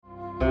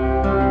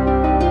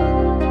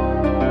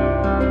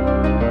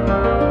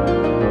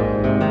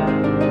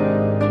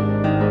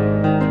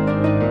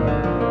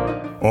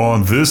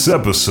On this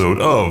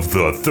episode of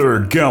the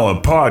Third Gallon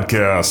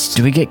Podcast,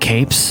 Do we get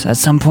capes at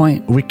some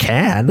point? We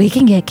can. We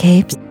can get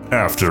capes.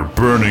 after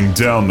burning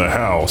down the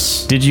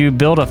house, Did you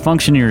build a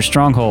function in your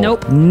stronghold?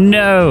 Nope.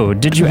 No.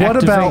 Did you What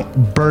activate?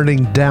 about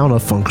burning down a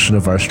function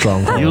of our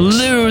stronghold? You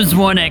lose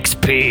 1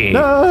 XP.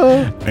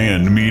 No.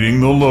 and meeting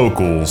the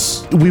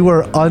locals. We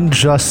were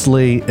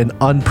unjustly and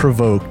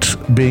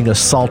unprovoked being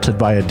assaulted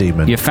by a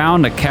demon. You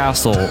found a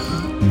castle.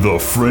 The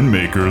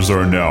Friendmakers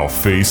are now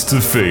face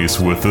to face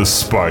with the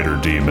spider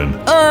demon.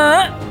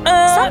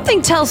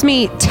 Something tells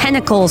me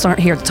tentacles aren't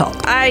here to talk.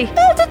 I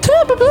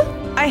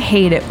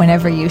hate it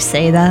whenever you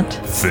say that.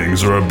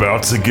 Things are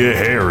about to get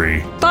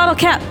hairy. Bottle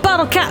cap,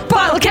 bottle cap,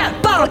 bottle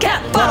cap, bottle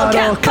cap, bottle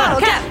cap, bottle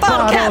cap,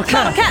 bottle cap,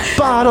 bottle cap.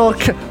 Bottle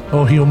cap.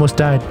 Oh, he almost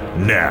died.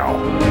 Now,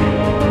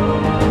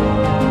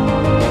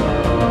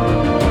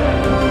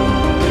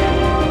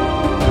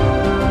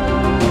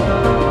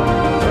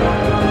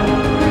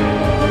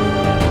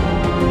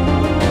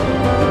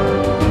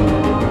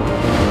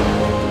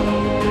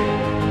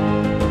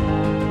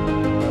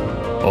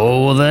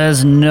 Oh,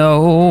 there's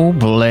no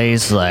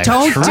place like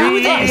Don't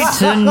do this.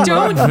 Don't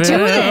do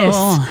this.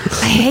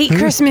 I hate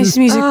Christmas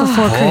music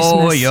before Christmas.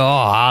 Oh, your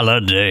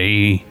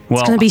holiday.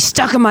 It's gonna be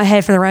stuck in my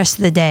head for the rest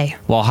of the day.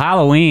 Well,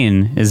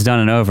 Halloween is done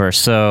and over,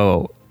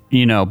 so,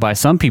 by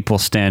some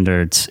people's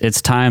standards,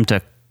 it's time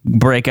to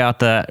break out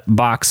that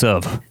box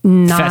of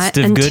Not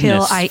festive until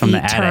goodness I from the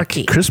eat attic.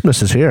 turkey.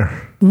 Christmas is here.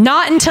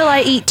 Not until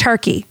I eat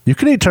turkey. You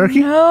can eat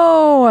turkey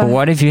But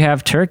what if you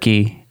have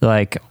turkey,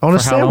 like, on for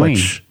a Halloween?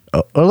 sandwich.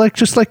 Or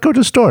just go to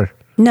the store.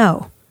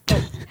 No.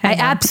 I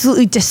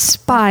absolutely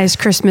despise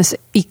Christmas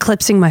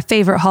eclipsing my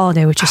favorite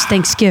holiday, which is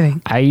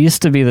Thanksgiving. I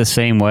used to be the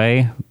same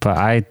way, but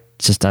I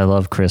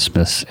love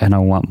Christmas and I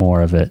want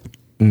more of it.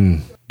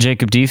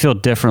 Jacob, do you feel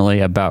differently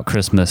about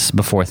Christmas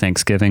before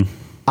Thanksgiving?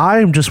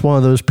 I'm just one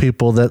of those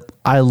people that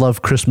I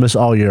love Christmas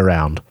all year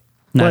round.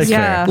 That's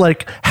Yeah. fair.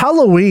 Like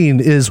Halloween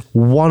is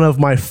one of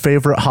my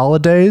favorite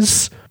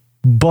holidays,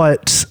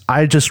 but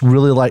I just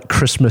really like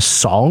Christmas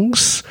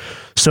songs.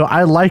 So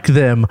I like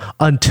them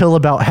until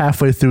about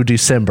halfway through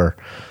December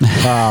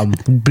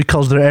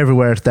because they're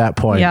everywhere at that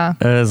point. Yeah.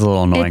 It is a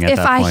little annoying at If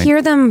that I point.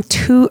 hear them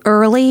too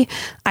early,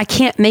 I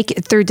can't make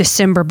it through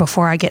December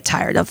before I get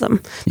tired of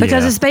them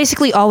because Yeah. it's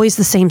basically always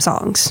the same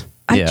songs.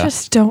 I Yeah.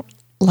 just don't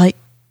like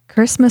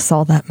Christmas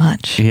all that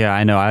much. Yeah,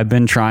 I know. I've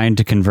been trying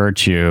to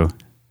convert you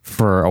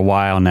for a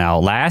while now.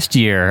 Last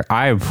year,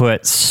 I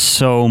put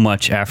so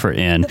much effort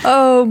in.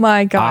 Oh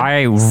my God.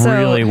 I So,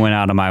 really went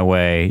out of my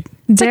way.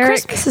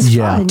 Derek, Christmas is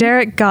fun.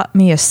 Derek got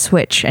me a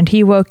Switch and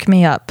he woke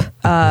me up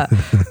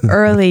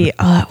early.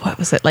 What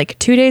was it? Like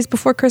 2 days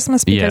before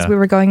Christmas because Yeah. we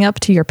were going up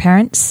to your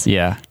parents.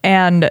 Yeah.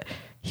 And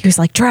he was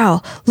like,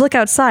 Drow, look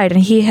outside.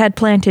 And he had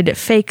planted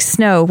fake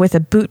snow with a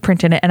boot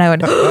print in it. And I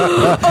went,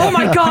 oh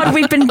my God,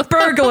 we've been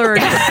burglared.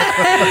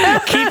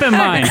 Keep in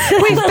mind,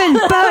 We've been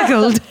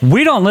burgled.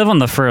 we don't live on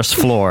the first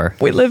floor.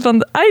 We live on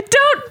the, I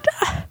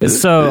don't.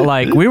 So,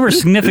 we were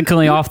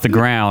significantly off the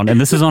ground, and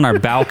this is on our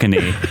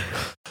balcony.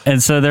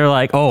 And so they're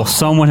like, oh,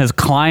 someone has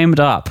climbed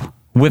up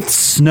with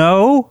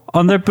snow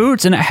on their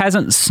boots, and it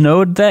hasn't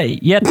snowed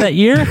that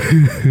year?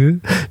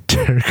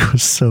 Derek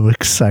was so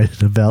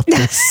excited about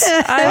this.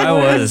 I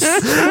was.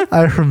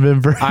 I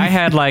remember. I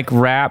had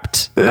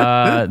wrapped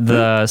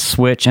the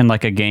Switch and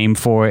a game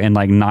for it in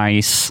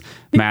nice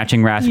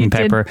matching wrapping You did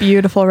paper.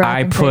 beautiful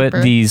wrapping I put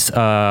paper. these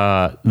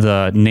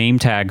the name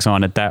tags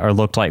on it that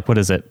looked like, what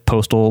is it,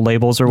 postal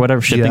labels or whatever,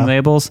 shipping Yeah.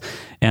 labels,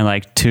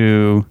 and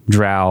to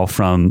Drow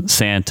from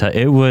Santa.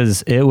 It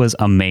was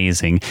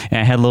amazing,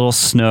 and it had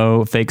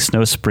little fake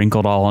snow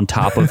sprinkled all on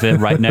top of it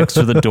right next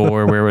to the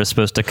door where we're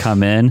supposed to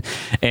come in.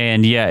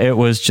 And yeah, it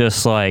was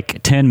just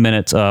 10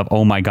 minutes of,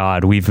 oh my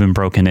God, we've been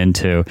broken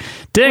into.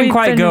 Didn't We've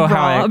quite been go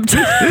robbed.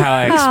 how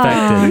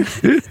I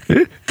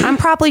expected. I'm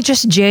probably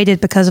just jaded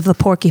because of the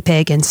Porky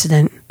Pig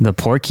incident. The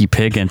Porky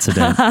Pig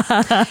incident.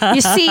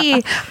 You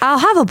see, I'll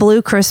Have a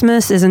Blue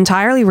Christmas is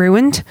entirely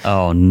ruined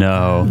Oh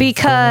no.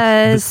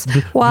 because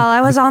while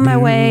I was on my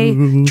way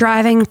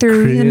driving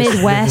through the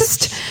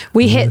Midwest,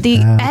 we hit the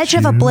edge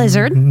of a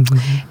blizzard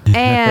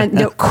and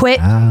no, quit.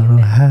 I'll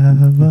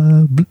have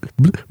a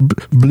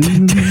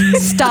blue.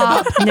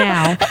 Stop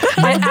now.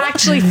 I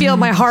actually feel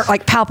my heart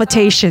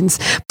palpitations.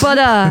 But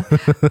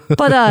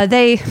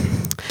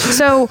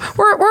so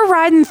we're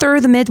riding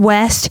through the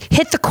Midwest,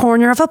 hit the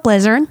corner of a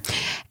blizzard,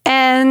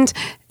 and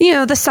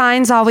the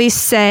signs always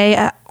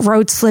say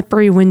road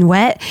slippery when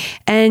wet,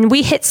 and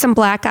we hit some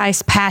black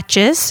ice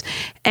patches,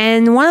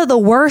 and one of the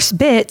worst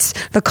bits,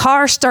 the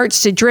car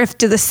starts to drift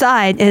to the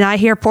side, and I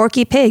hear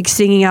Porky Pig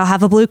singing I'll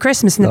Have a Blue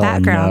Christmas in the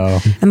background.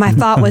 no. And my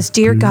thought was,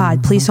 dear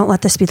God, please don't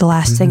let this be the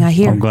last thing I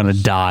hear. I'm going to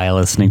die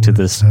listening to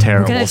this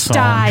terrible I'm gonna song.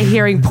 die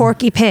hearing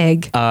Porky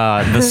Pig.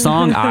 The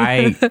song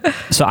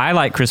I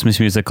like Christmas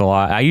music a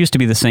lot. I used to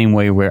be the same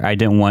way where I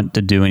didn't want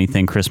to do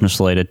anything Christmas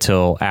related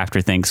till after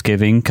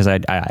Thanksgiving because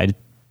I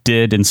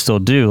did and still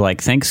do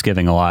like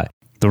Thanksgiving a lot.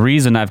 The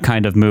reason I've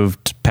kind of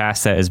moved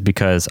past that is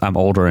because I'm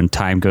older and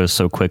time goes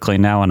so quickly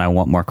now, and I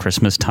want more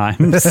Christmas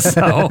time.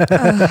 So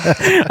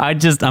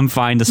I'm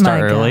fine to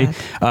start My early.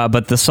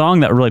 But the song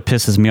that really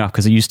pisses me off,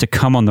 because it used to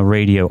come on the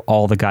radio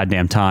all the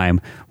goddamn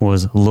time,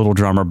 was Little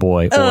Drummer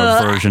Boy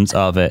or versions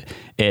of it.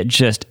 It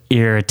just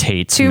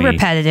irritates me. Too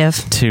repetitive.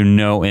 To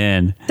no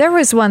end. There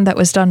was one that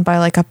was done by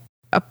like a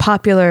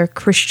popular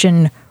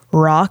Christian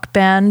rock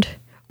band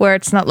where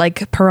it's not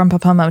like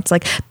pa-rum-pa-pum, it's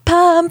like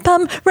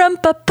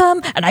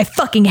pum-pum-rum-pa-pum, and I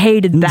fucking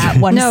hated that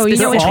one. No, you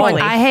know which one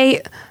I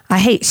hate? I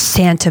hate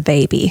Santa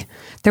Baby.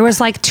 There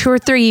was like 2 or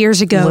 3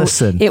 years ago,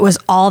 Listen. it was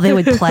all they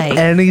would play.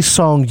 Any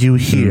song you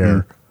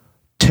hear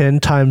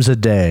 10 times a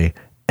day,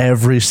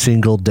 every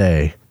single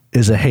day,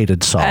 is a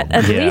hated song.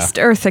 At least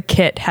Eartha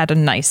Kitt had a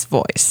nice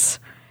voice.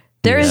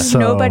 There is So-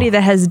 nobody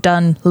that has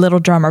done Little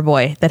Drummer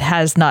Boy that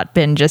has not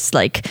been just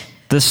like,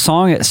 The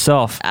song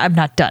itself, I'm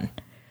not done.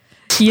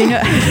 You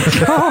know,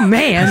 Oh,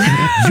 man.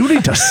 You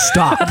need to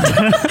stop.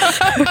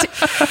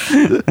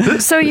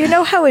 so you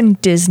know how in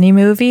Disney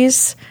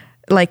movies,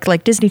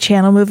 like Disney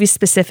Channel movies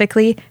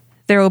specifically,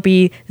 there will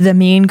be the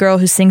mean girl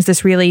who sings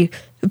this really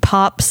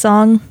pop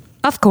song,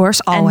 Of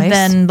course, always. and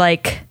then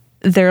like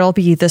there'll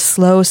be the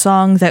slow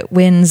song that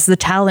wins the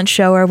talent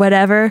show or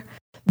whatever.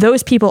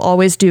 Those people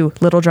always do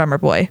Little Drummer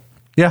Boy.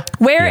 Yeah.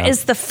 Where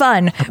is the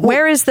fun?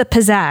 Where is the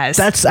pizzazz?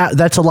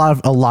 That's a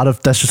lot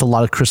of that's just a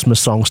lot of Christmas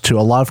songs too.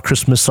 A lot of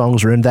Christmas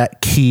songs are in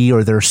that key,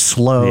 or they're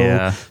slow,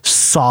 Yeah.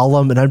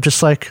 solemn, and I'm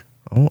just like,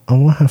 I want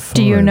to have fun.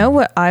 Do you know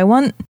what I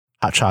want?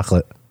 Hot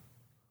chocolate?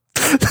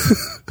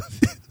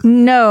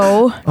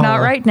 No, not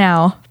right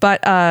now.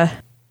 But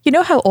you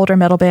know how older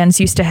metal bands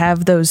used to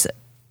have those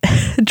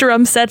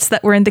drum sets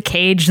that were in the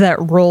cage that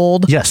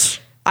rolled? Yes.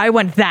 I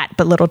want that,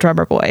 but Little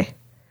Drummer Boy.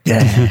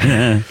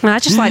 Yeah. I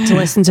just like to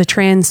listen to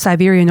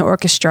Trans-Siberian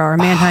Orchestra or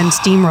Mannheim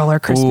Steamroller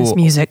Christmas Ooh,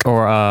 music.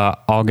 or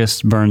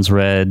August Burns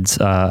Red's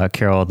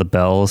Carol of the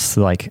Bells.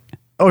 Like,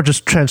 Or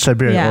just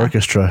Trans-Siberian Yeah.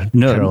 Orchestra.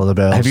 no, Carol of the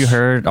Bells. have you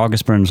heard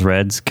August Burns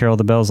Red's Carol of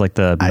the Bells, like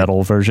the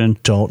metal version?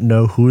 Don't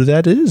know who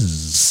that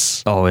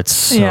is. Oh, it's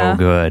so Yeah.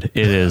 good.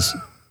 It is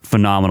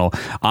phenomenal.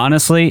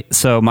 Honestly,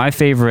 so my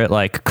favorite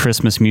like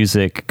Christmas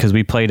music, because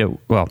we played it,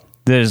 well,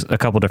 there's a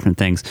couple different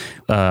things.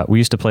 We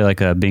used to play like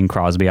a Bing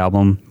Crosby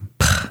album,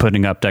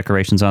 putting up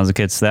decorations on as a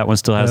kid. So that one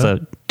still has a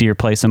dear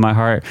place in my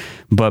heart.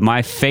 But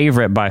my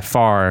favorite by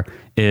far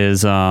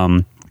is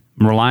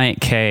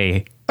Reliant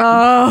K.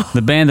 Oh,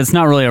 the band that's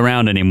not really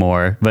around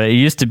anymore, but it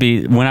used to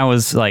be when I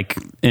was like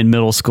in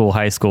middle school,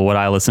 high school, what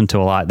I listened to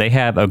a lot. They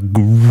have a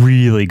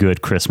really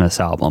good Christmas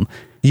album.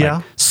 Yeah.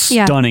 Like,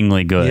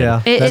 stunningly good.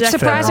 Yeah. It's that's fair.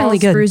 surprisingly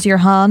Halls good. Bruise Your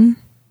Han.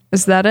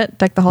 Is that it?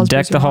 Deck the Halls. Deck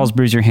Bruise the Your Halls, Han?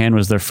 Bruise Your Hand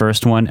was their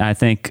first one. I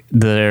think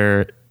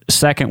their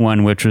second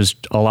one, which was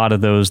a lot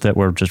of those that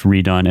were just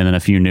redone, and then a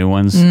few new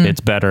ones. It's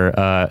better.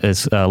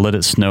 It's Let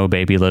It Snow,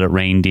 Baby, Let It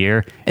Rain,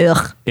 Dear.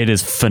 Ugh. It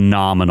is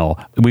phenomenal.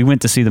 We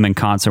went to see them in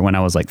concert when I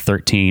was like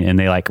 13, and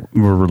they like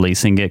were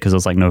releasing it because it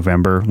was like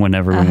November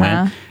whenever we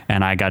went,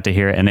 and I got to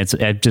hear it, and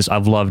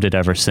I've loved it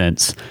ever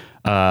since.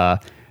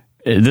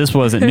 This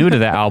wasn't new to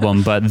that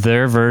album, but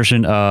their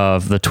version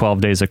of the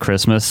 12 Days of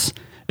Christmas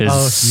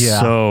is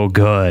so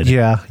good.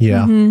 Yeah.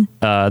 Yeah.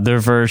 Their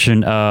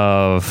version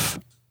of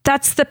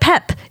That's the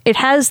pep. It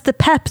has the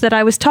pep that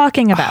I was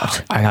talking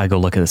about. I gotta go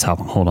look at this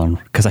album. Hold on,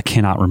 because I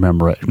cannot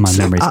remember it. My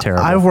memory's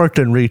terrible. I've worked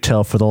in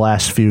retail for the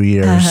last few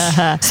years.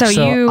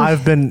 So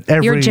I've been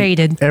you're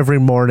jaded. every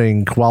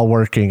morning while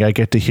working, I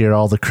get to hear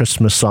all the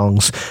Christmas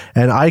songs,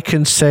 and I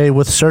can say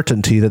with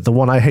certainty that the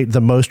one I hate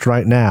the most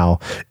right now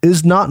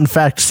is not in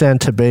fact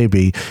Santa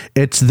Baby.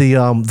 It's the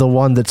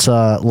one that's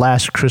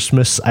Last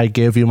Christmas I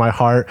Gave You My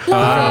Heart.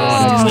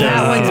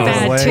 that one's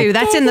bad too.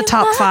 That's in the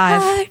top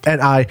 5. And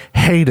I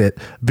hate it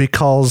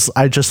because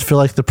I just feel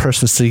like the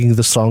person singing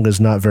the song is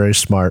not very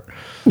smart.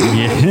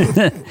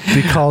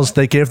 Because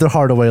they gave their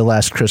heart away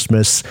last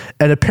Christmas,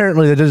 and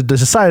apparently they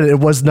decided it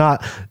was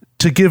not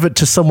to give it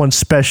to someone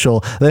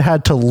special. They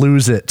had to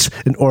lose it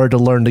in order to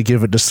learn to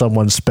give it to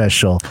someone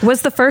special.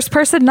 Was the first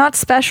person not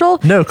special?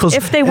 No, 'cause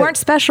if they weren't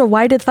special,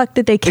 why the fuck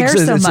did they care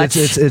so much?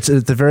 It's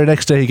the very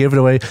next day he gave it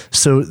away.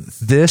 So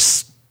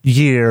this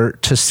year,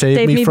 to save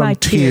Save me me from my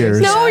tears,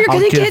 tears. No, you're I'll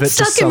gonna give get it to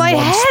stuck in my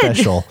someone head.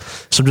 Special.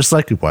 So I'm just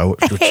like, why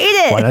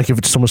not give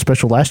it to someone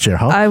special last year,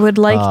 huh? I would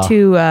like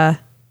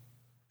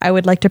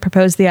to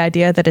propose the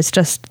idea that it's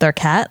just their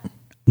cat.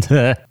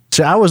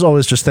 See, I was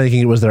always just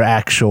thinking it was their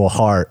actual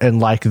heart and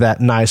like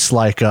that nice,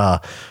 like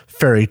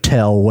fairy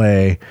tale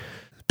way,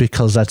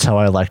 because that's how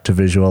I like to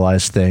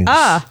visualize things.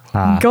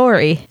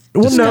 Gory.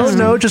 Well,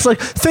 no, just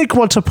like think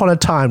once upon a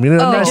time, you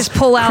know, Oh, nice just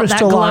pull out that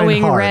crystalline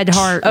glowing red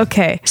heart.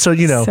 Okay. So,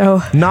 you know,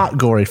 So- not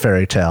gory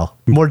fairy tale,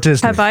 more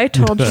Disney. Have I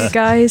told you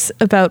guys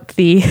about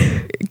the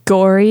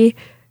gory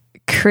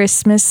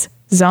Christmas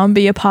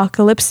zombie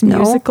apocalypse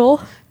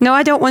musical? No,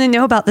 I don't want to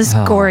know about this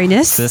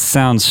goriness. This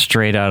sounds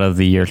straight out of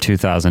the year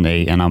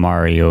 2008, and I'm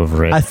already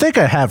over it. I think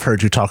I have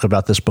heard you talk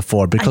about this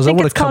before I because I think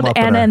would it's have come called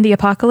up Anna and the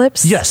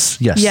Apocalypse. Yes.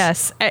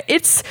 Yes.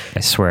 It's I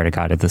swear to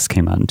God, if this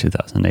came out in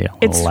 2008, I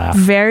it's will laugh.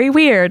 very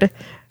weird,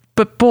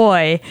 but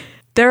boy,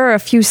 There are a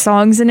few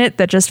songs in it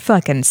that just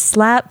fucking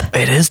slap.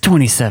 It is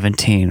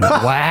 2017.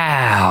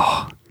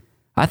 Wow.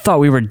 I thought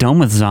we were done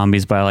with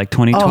zombies by like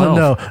 2012. Oh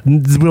no,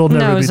 we'll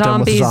never No, be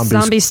done with zombies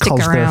zombies stick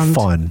because they're around.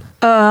 fun.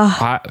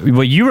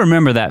 Well, you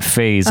remember that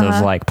phase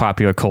of like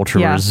popular culture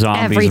Yeah. where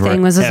zombies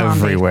Everything were was a zombie.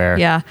 everywhere.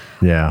 Yeah.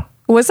 Yeah.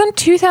 Wasn't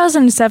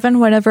 2007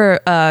 whenever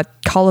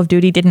Call of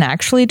Duty didn't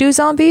actually do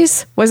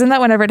zombies? Wasn't that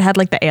whenever it had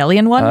like the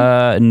alien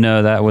one?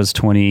 No, that was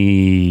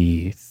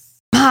 20.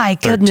 My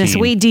goodness,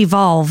 13. we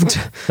devolved.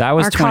 That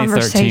was our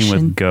 2013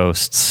 conversation. with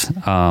Ghosts.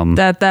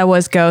 that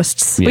was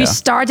Ghosts. Yeah. We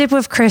started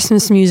with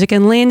Christmas music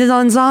and landed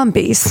on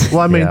zombies.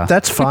 Well, I mean, Yeah.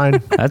 that's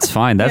fine. That's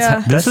fine.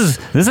 Yeah. This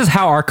is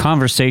how our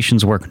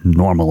conversations work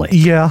normally.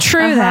 Yeah.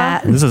 True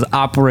that. This is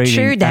operating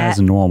True that.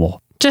 as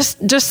normal.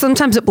 Just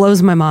sometimes it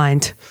blows my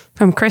mind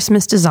from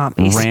Christmas to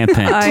zombies.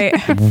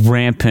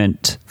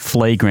 Rampant,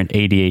 flagrant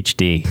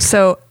ADHD.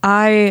 So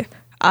I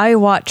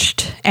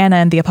watched Anna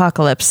and the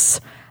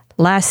Apocalypse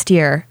last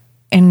year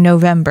in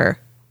November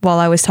while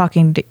I was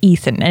talking to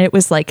Ethan, and it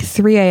was like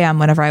 3 a.m.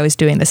 whenever I was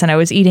doing this, and I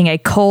was eating a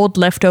cold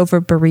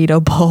leftover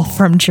burrito bowl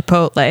from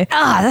Chipotle.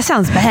 That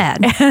sounds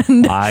bad.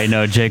 I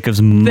know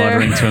Jacob's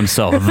muttering to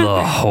himself, the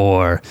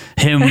whore,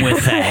 him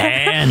with the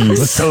hands.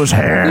 With those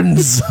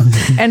hands.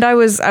 And I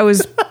was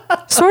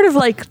sort of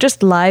like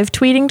just live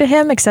tweeting to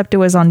him, except it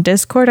was on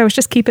Discord. I was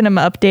just keeping him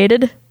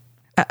updated.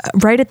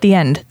 Right at the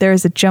end, there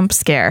is a jump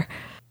scare,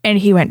 and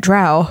he went,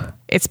 "Drow,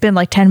 it's been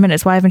like 10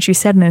 minutes. Why haven't you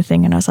said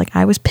anything?" And I was like,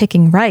 "I was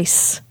picking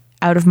rice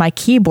out of my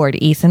keyboard,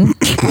 Ethan."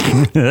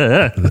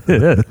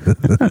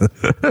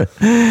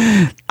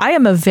 I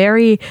am a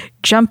very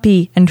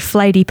jumpy and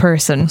flighty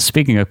person.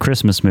 Speaking of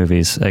Christmas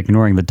movies,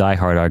 ignoring the Die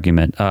Hard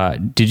argument,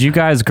 did you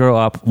guys grow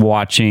up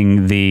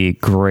watching the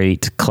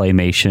great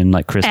claymation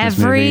like Christmas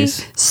Every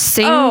movies?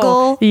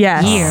 single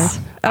yes. year.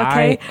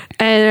 Okay.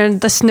 And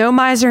the Snow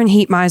Miser and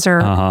Heat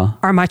Miser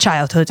are my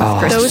childhood of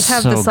Christmas. Those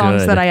have so the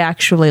songs good. that I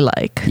actually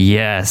like.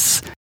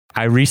 Yes.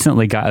 I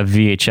recently got a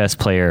VHS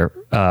player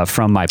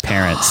from my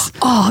parents,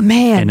 Oh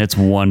man, and it's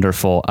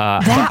wonderful.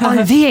 that on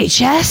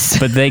VHS.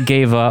 But they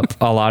gave up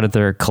a lot of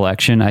their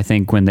collection, I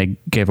think, when they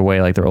gave away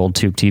like their old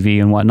tube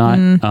TV and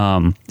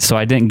whatnot. So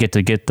I didn't get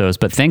to get those,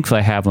 but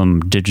thankfully I have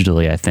them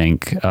digitally, I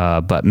think.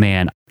 But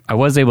man, I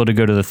was able to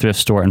go to the thrift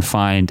store and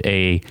find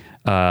a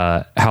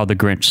How the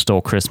Grinch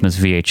Stole Christmas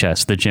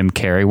VHS, the Jim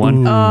Carrey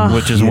one,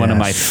 which is one of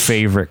my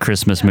favorite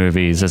Christmas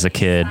movies as a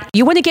kid.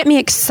 You want to get me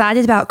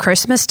excited about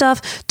Christmas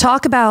stuff?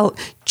 Talk about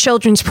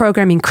children's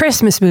programming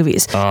Christmas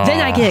movies. Then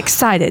I get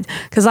excited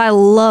because I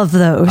love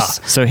those.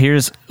 So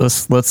here's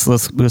let's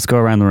go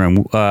around the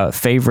room.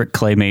 Favorite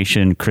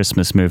claymation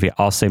Christmas movie?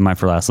 I'll say mine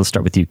for last. Let's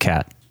start with you,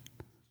 Kat.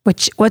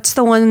 What's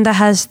the one that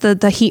has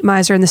the Heat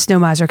Miser and the Snow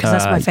Miser? Because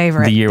that's my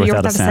favorite. The Year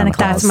Without a Santa Claus.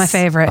 That's my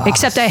favorite.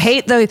 Except I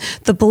hate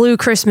the blue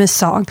Christmas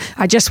song.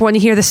 I just want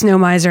to hear the Snow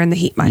Miser and the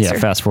Heat Miser. Yeah,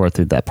 fast forward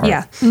through that part.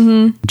 Yeah.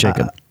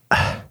 Jacob.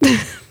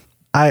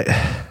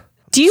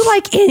 Do you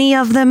like any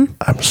of them?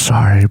 I'm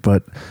sorry,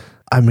 but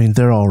I mean,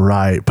 they're all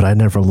right, but I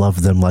never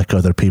loved them like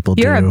other people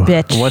You're do. a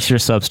bitch. What's your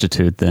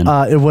substitute then?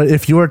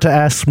 If you were to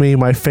ask me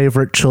my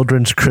favorite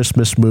children's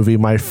Christmas movie,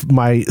 my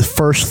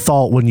first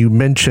thought when you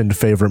mentioned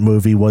favorite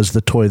movie was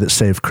The Toy That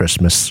Saved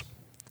Christmas.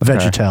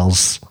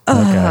 VeggieTales.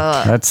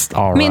 Okay, that's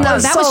all right. I mean, that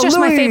was just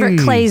my favorite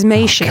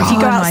claymation. If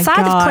you go Oh my outside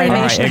of God. claymation, All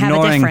right,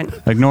 have a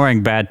different.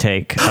 ignoring bad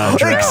take. Drow.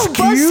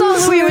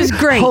 Buzzsaw Louie was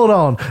great. Hold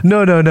on.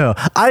 No.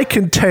 I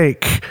can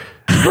take...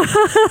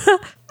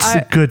 It's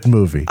a good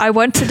movie. I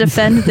want to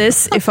defend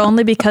this, if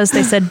only because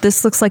they said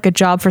this looks like a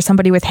job for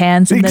somebody with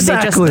hands, and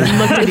Exactly. then they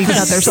just looked at each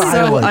other so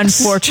Silence.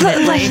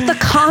 unfortunately. Like the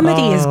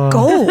comedy is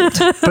gold.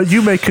 But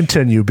you may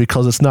continue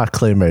because it's not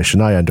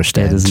claymation. I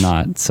understand. It is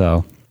not.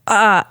 So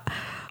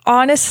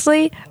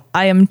Honestly,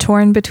 I am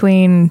torn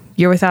between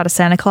Year Without a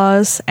Santa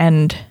Claus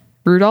and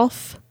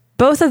Rudolph.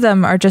 Both of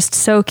them are just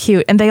so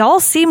cute, and they all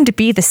seem to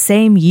be the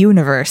same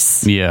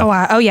universe.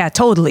 yeah. Oh yeah,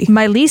 totally.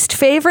 My least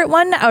favorite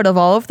one out of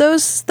all of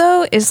those,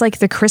 though, is like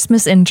the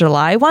Christmas in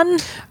July one.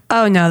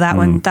 Oh no, that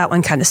one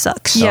kind of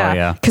sucks.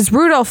 yeah. Because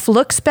Rudolph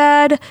looks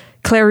bad.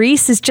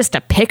 Clarice is just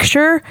a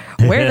picture.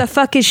 Where the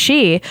fuck is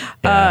she?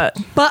 But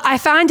I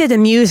find it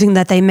amusing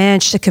that they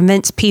managed to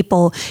convince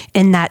people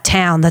in that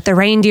town that the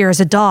reindeer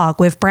is a dog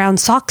with brown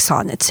socks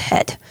on its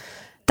head.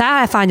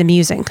 That I find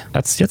amusing.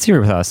 That's Year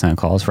Without a Santa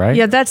Claus, right?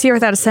 Yeah, that's Year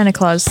Without a Santa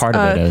Claus. Part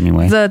of it,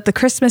 anyway. The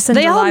Christmas in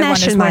They all July one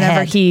mesh is in my whenever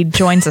head. he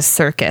joins a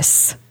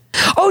circus.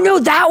 Oh no,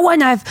 that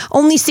one I've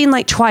only seen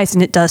like twice,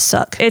 and it does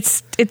suck.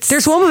 It's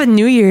There's one with a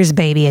New Year's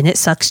baby, and it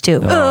sucks too.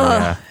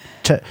 Yeah.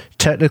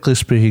 Technically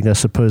speaking, I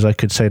suppose I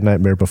could say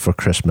Nightmare Before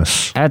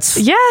Christmas. That's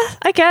yeah,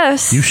 I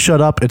guess. You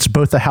shut up. It's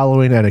both a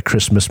Halloween and a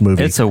Christmas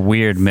movie. It's a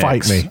weird mix.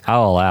 Fight me.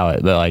 I'll allow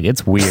it, but like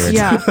it's weird.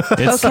 Yeah.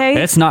 It's,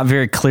 Okay. It's not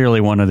very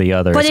clearly one or the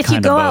other. But It's if you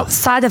kinda go both.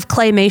 outside of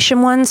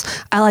claymation ones,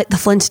 I like the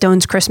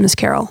Flintstones Christmas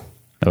Carol.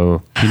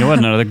 Oh, you know what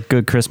another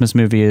good Christmas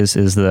movie is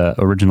the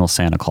original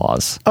Santa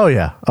Claus. Oh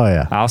yeah. I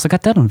also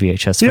got that on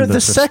VHS. You know, from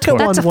the thrift second store.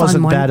 one That's a fun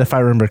wasn't one. bad if I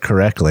remember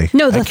correctly.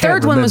 No, I the can't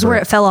third one was remember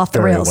where it fell off the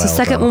very rails. The well,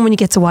 second though. one, when he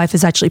gets a wife,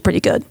 is actually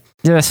pretty good.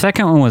 Yeah, the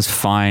second one was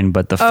fine,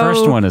 but the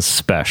first one is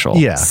special.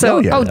 Yeah. So-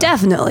 yeah.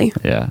 Definitely.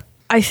 Yeah.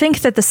 I think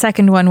that the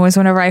second one was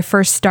whenever I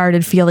first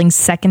started feeling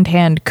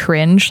secondhand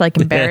cringe, like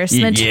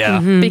embarrassment. Yeah.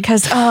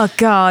 Because, oh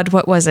God,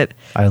 what was it?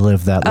 I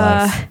live that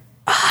life.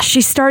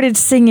 She started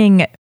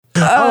singing,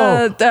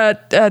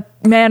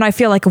 Man, I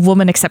Feel Like a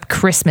Woman Except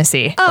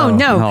Christmassy. Oh,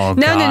 no. Oh,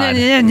 No,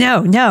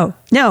 God.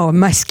 no.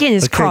 My skin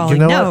is Okay, crawling. you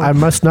know no. what? I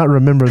must not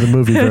remember the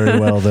movie very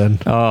well then.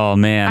 Oh,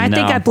 man. I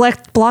think no. I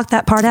blocked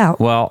that part out.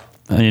 Well,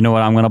 you know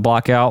what I'm going to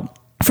block out?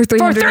 For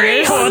 300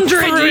 years.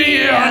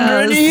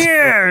 300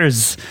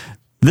 years!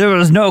 There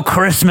was no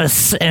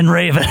Christmas in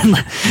Raven.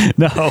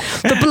 No.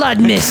 The blood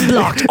mist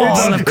blocked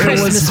all of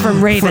Christmas from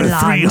Ravenland.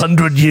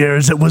 300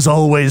 years, it was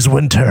always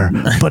winter,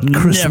 but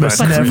Christmas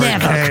But never,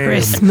 never came.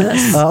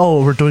 Christmas.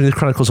 We're doing the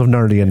Chronicles of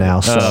Narnia now.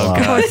 So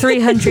For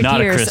 300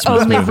 Not a years, Christmas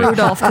only movie.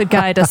 Rudolph could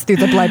guide us through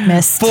the blood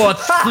mist. For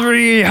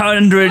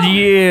 300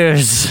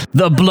 years,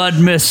 the blood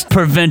mist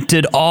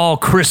prevented all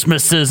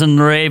Christmases in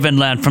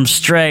Ravenland from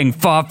straying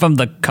far from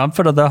the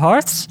comfort of their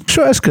hearths.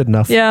 sure, that's good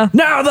enough. Yeah.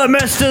 Now the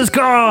mist is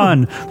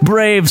gone!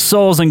 Brave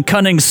souls and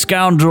cunning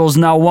scoundrels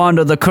now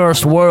wander the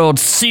cursed world,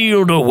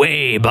 sealed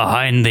away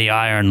behind the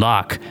iron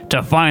lock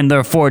to find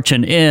their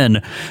fortune in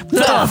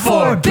the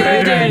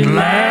Forbidden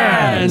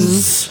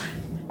Lands!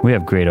 We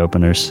have great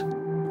openers.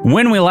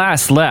 When we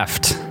last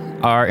left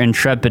our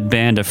intrepid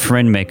band of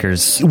friend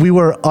makers, We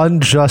were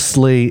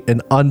unjustly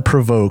and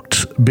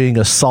unprovoked being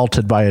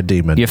assaulted by a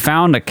demon. you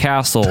found a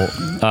castle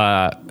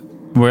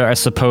where a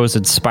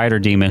supposed spider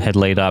demon had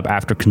laid up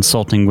after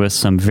consulting with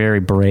some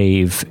very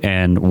brave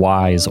and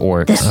wise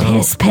orcs.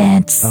 Piss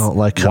pants. I don't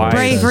like how Why? he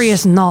Bravery says,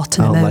 is not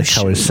I an don't like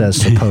how emotion. he says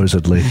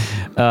supposedly.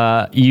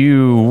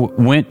 You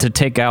went to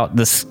take out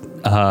this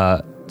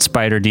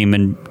spider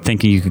demon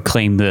thinking you could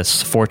claim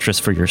this fortress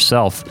for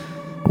yourself.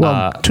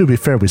 Well, to be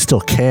fair, we still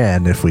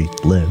can if we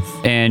live.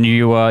 And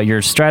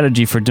your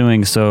strategy for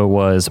doing so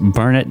was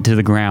burn it to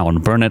the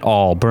ground, burn it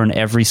all, burn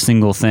every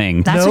single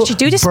thing. That's what you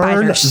do to burn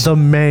spiders. the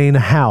main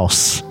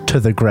house to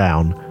the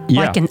ground.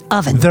 Like an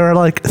oven. There are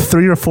like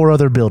 3 or 4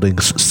 other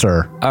buildings,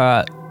 sir.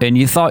 And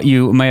you thought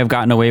you may have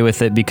gotten away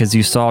with it because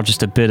you saw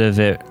just a bit of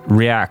it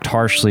react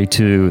harshly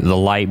to the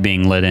light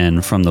being lit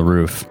in from the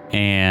roof.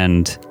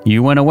 And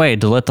you went away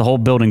to let the whole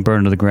building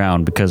burn to the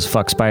ground because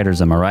fuck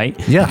spiders, am I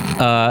right?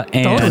 Yeah,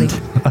 And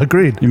Totally.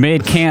 agreed. you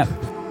made camp,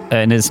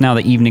 and it's now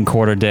the evening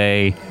quarter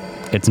day.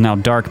 It's now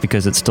dark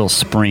because it's still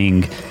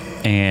spring,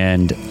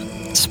 and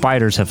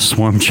spiders have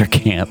swarmed your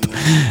camp.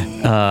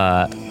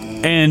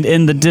 And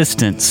in the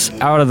distance,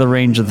 out of the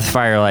range of the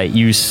firelight,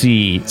 you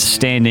see,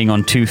 standing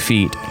on 2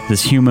 feet,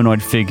 this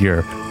humanoid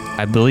figure.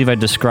 I believe I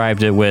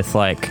described it with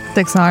like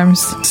 6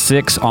 arms.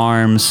 6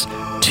 arms,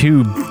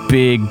 2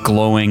 big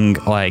glowing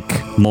like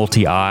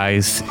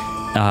multi-eyes,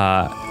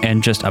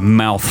 and just a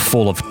mouth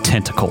full of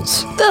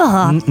tentacles.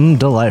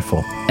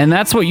 Delightful. And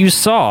that's what you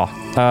saw.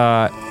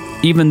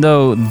 Even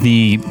though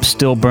the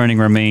still burning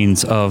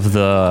remains of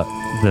the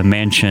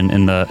mansion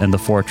and the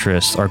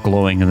fortress are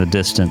glowing in the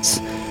distance,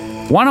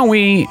 why don't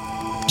we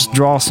just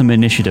draw some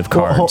initiative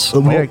cards?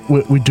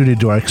 We do need to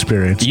do our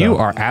experience. You though.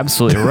 are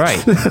absolutely right.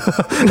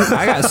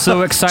 I got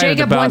so excited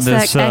Jacob about wants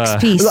this. that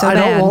XP so I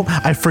bad. don't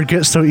want. I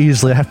forget so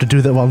easily. I have to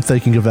do that while I'm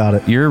thinking about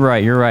it. You're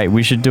right.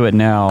 We should do it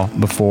now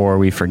before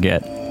we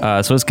forget.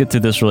 So let's get through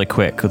this really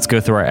quick. Let's go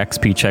through our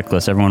XP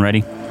checklist. Everyone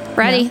ready?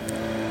 Ready?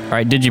 All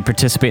right, did you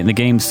participate in the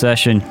game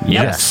session?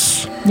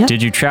 Yes. Yep.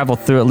 Did you travel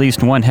through at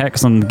least one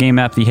hex on the game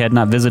map that you had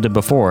not visited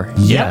before?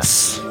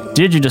 Yes.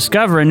 Did you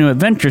discover a new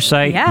adventure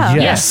site? Yeah.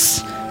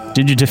 Yes.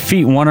 Did you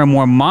defeat one or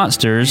more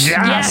monsters?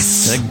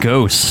 Yes. A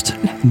ghost.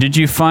 Did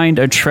you find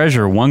a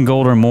treasure, 1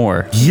 gold or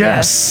more?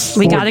 Yes.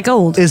 We got a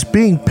gold. Is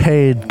being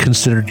paid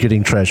considered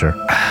getting treasure?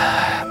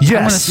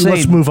 Yes. say-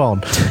 Let's move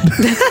on.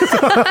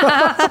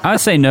 I would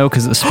say no,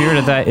 because the spirit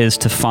of that is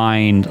to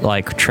find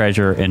like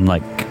treasure in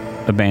like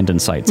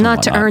abandoned sites. and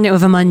Not to whatnot. earn it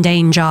with a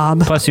mundane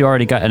job. Plus, you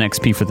already got an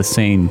XP for the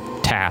same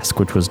task,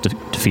 which was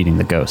defeating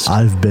the ghost.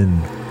 I've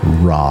been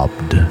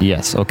robbed.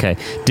 Yes. Okay.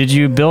 Did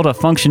you build a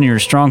function in your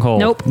stronghold?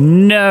 Nope.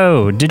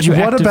 No. Did you?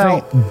 What activate?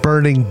 about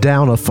burning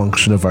down a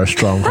function of our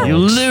strongholds? You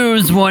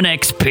lose 1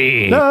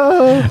 XP.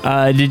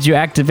 No. Did you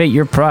activate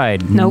your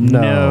pride? Nope.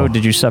 No. No.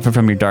 Did you suffer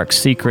from your dark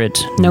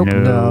secret? Nope.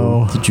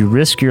 No. Did you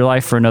risk your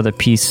life for another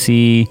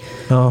PC?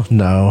 Oh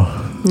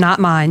no. Not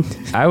mine.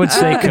 I would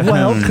say Cahoon.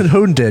 Well,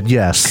 Cahoon did.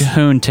 Yes.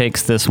 Cahoon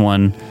takes this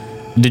one.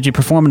 Did you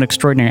perform an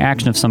extraordinary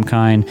action of some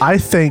kind? I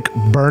think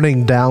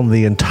burning down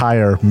the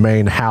entire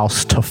main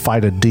house to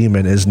fight a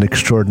demon is an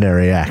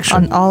extraordinary action.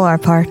 On all our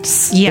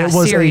parts. Yeah, it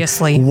was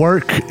seriously. a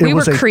work. It We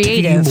was were a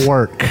creative.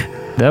 teamwork.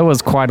 That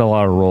was quite a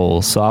lot of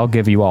rolls, so I'll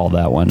give you all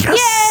that one.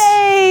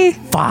 Yay!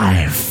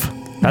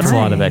 5. That's a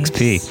lot of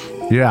XP.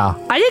 Yeah.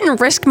 I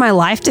didn't risk my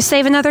life to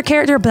save another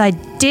character, but I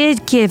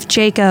did give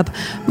Jacob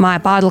my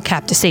bottle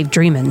cap to save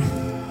Dreamin.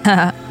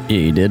 Yeah,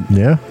 you did.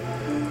 Yeah.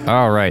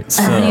 All right,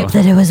 so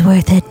That it was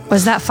worth it.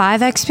 Was that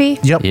 5 XP?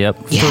 Yep. yep.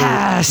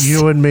 Yes.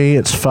 You and me,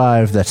 it's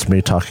 5. That's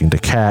me talking to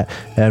Kat.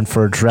 And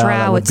for Drow,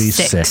 that Drow, would it's be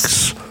 6.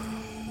 6.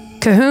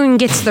 Cahoon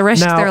gets the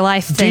risk Now, of their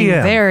life thing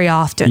DM. very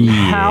often.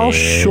 How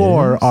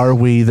sure are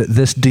we that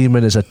this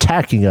demon is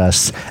attacking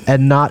us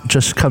and not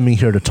just coming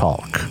here to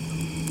talk?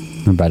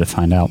 We're about to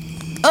find out.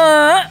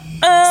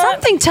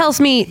 Something tells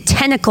me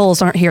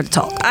tentacles aren't here to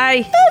talk.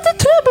 I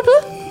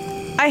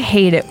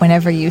hate it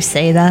whenever you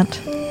say that.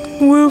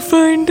 We'll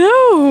find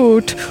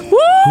out.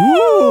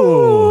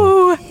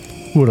 Woo!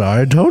 What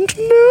I don't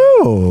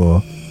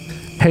know.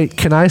 Hey,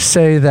 can I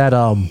say that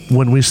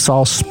when we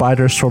saw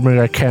spiders swarming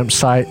our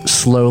campsite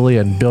slowly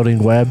and building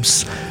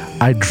webs,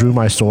 I drew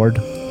my sword?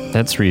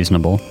 That's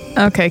reasonable.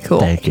 Okay, cool.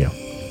 Thank you.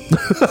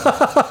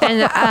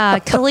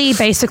 And Kali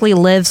basically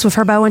lives with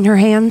her bow in her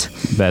hand.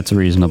 That's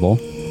reasonable.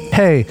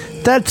 Hey,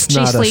 that's She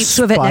not a sleeps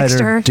with it next to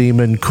spider her.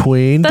 demon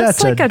queen.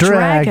 That's like a a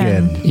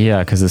dragon. Yeah,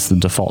 because it's the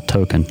default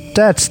token.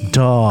 That's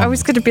dumb. I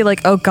was going to be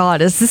like, oh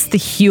god, is this the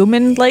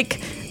human,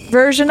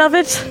 version of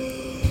it?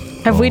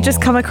 Have we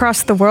just come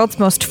across the world's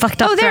most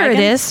fucked up Oh, there dragon?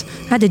 it is.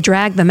 I had to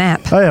drag the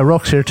map. Oh yeah,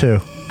 Rock's here too.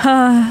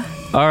 All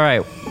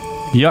right.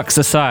 Yucks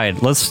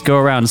aside, let's go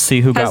around and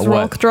see who Has got what.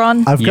 Rolk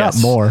drawn? I've Yes.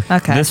 got more.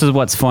 Okay. This is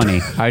what's funny.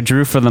 I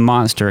drew for the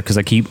monster because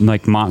I keep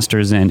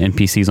monsters and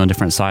NPCs on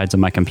different sides of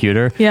my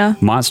computer. Yeah.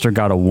 Monster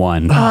got a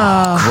 1.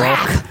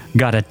 Rolk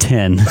got a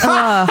 10.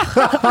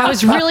 I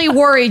was really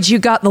worried you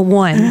got the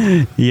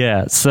 1.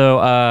 Yeah.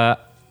 So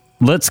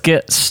let's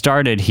get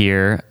started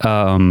here.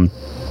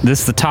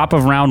 This is the top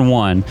of round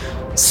 1.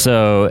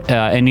 So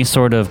any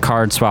sort of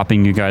card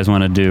swapping you guys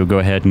want to do, go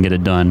ahead and get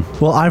it done.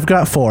 Well, I've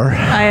got 4.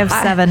 I have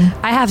 7.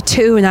 I have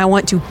 2 and I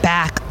want to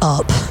back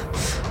up.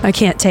 I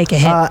can't take a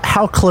hit.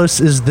 How close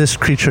is this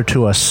creature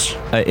to us?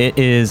 It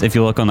is, if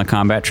you look on the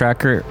combat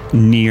tracker,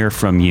 near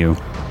from you.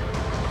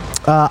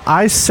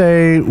 I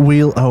say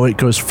it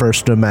goes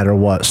first no matter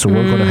what, so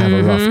we're going to have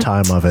a rough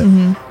time of it.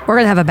 We're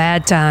going to have a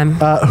bad time.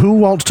 Who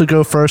wants to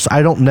go first?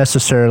 I don't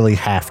necessarily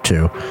have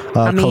to,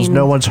 because mean-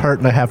 no one's hurt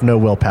and I have no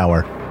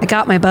willpower. I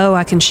got my bow.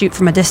 I can shoot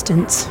from a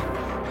distance.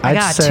 I I'd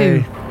got say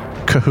 2.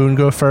 Cahoon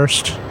go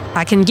first,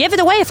 I can give it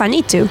away if I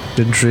need to.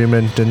 then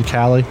Dreamin', then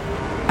Callie.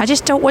 I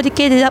just don't want to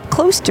get it up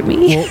close to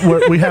me.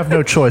 Well, we have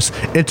no choice.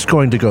 It's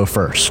going to go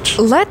first.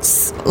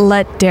 Let's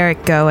let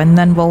Derek go, and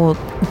then we'll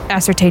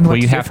ascertain what Well,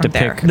 you to do have from to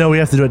there. pick- No, we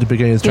have to do it at the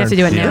beginning of the You turn. have to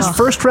do it now. This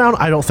first round,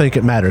 I don't think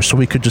it matters, so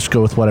we could just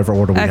go with whatever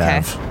order we Okay.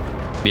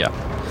 have. Yeah.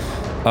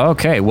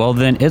 Okay, well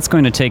then it's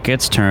going to take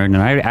its turn,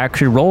 and I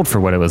actually rolled for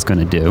what it was going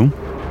to do,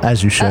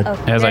 As you should.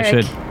 as I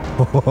should.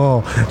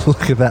 Oh,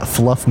 look at that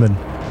Fluffman.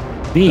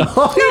 Be. I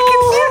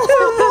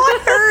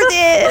heard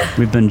it.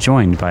 We've been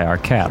joined by our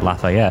cat,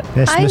 Lafayette.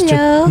 Yes, I Mr.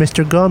 know.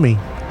 Mr. Gummy.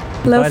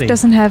 Loaf Buddy.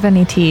 doesn't have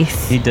any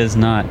teeth. He does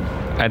not.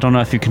 I don't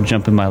know if you can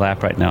jump in my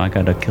lap right now. I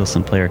gotta kill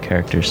some player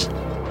characters.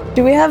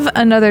 Do we have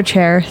another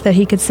chair that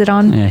he could sit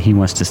on? Yeah, he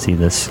wants to see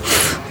this.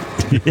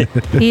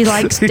 He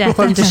likes death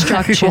and He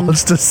destruction.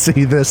 wants to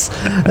see this.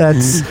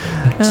 That's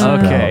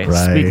Okay, about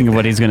right. speaking of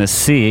what he's going to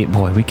see,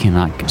 boy, we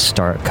cannot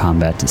start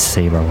combat to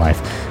save our life.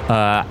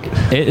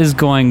 It is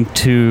going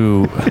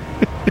to,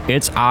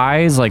 its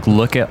eyes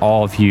look at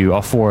all of you,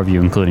 all 4 of you,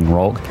 including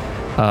Rolk,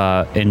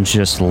 and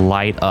just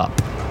light up.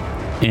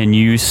 And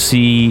you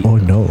see, Oh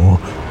no.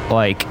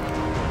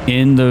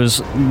 in those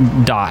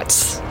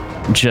dots,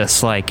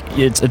 just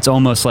it's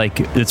almost like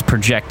it's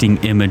projecting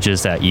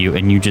images at you,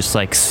 and you just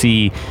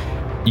see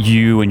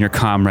you and your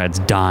comrades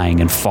dying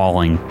and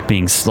falling,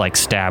 being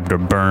stabbed or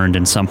burned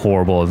in some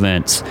horrible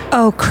events.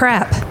 Oh,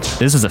 crap.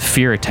 This is a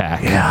fear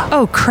attack. Yeah.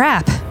 Oh,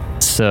 crap.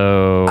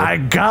 So I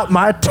got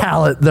my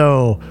talent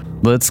though.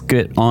 let's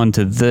get on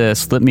to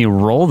this. Let me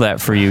roll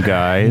that for you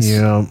guys.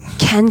 Yeah.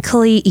 Can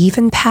Kali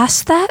even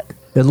pass that?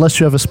 Unless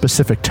you have a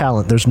specific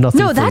talent, there's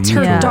nothing. No, for that's you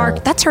her to roll.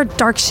 dark. That's her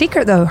dark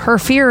secret, though. Her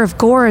fear of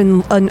gore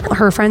and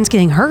her friends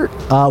getting hurt.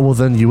 Well,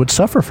 then you would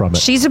suffer from it.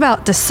 She's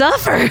about to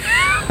suffer.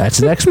 That's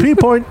an XP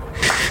point.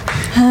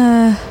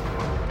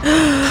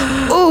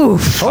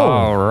 Oof.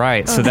 All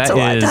right. So that's that a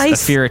lot of is a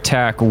dice. fear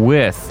attack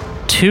with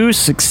 2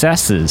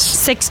 successes.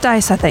 6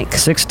 dice, I think.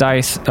 6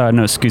 dice,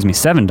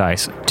 7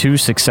 dice, 2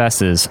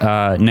 successes.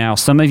 Now,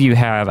 some of you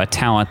have a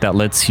talent that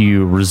lets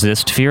you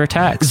resist fear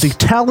attacks. The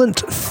talent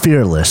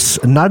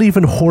Fearless. Not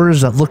even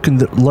horrors that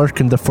lurk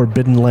in the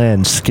Forbidden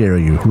Land scare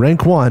you.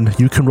 Rank 1,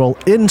 you can roll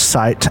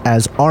Insight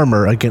as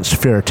armor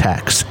against fear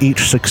attacks.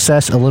 Each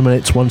success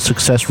eliminates 1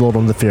 success rolled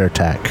on the fear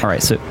attack. All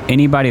right, so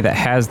anybody that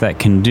has that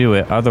can do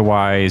it.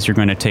 Otherwise, you're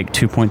going to take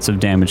 2 points of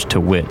damage to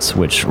wits,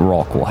 which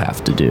Rolk will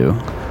have to do.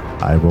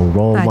 I will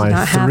roll I do my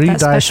not have 3 that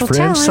dice special for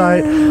talent.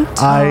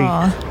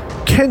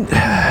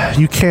 Insight.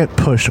 You can't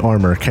push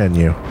armor, can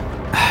you?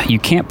 You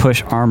can't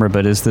push armor,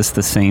 but is this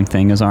the same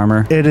thing as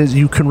armor? It is.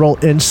 You can roll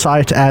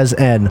Insight as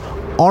an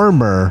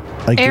armor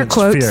against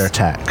quotes. fear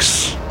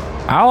attacks.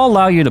 I'll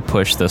allow you to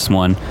push this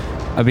one.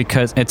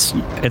 Because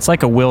it's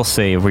like a will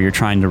save where you're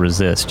trying to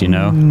resist, you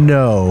know?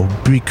 No,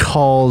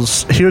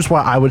 because here's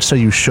why I would say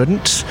you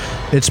shouldn't.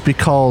 It's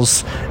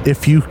because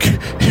if you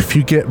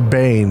get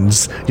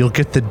Banes, you'll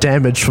get the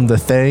damage from the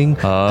thing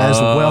as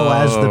well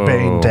as the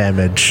Bane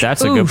damage.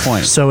 That's a good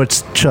point. So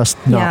it's just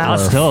not Yeah. I'll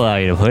worth. still allow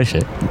you to push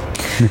it.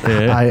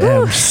 I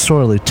am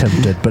sorely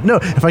tempted, but no,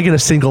 if I get a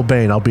single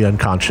Bane, I'll be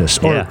unconscious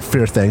or Yeah.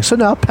 fear thing. So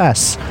no,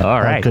 pass. All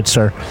right. Good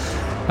sir.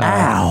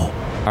 Ow.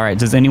 All right,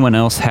 does anyone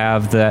else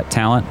have that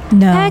talent?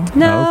 No. Heck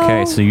no.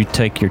 Okay, so you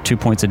take your 2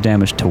 points of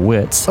damage to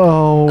wits.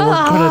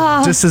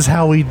 Oh, this is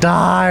how we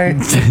die.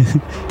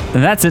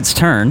 And that's its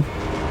turn.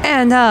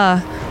 And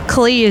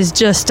Klee is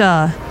just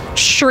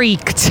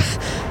shrieked.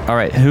 All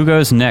right, who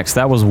goes next?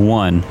 That was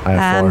 1. I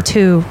have 4.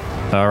 2.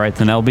 All right,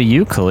 then that'll be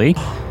you, Kali.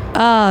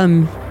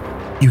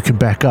 You can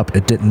back up.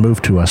 It didn't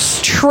move to us.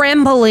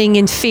 Trembling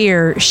in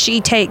fear,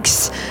 she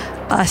takes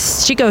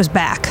she goes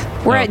back.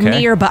 We're at Okay.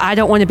 near, but I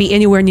don't want to be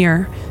anywhere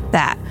near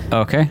that.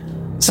 Okay.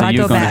 So I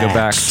you're go going to go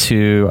back. back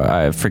to,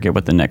 I forget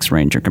what the next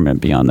range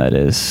increment beyond that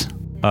is.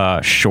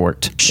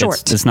 Short.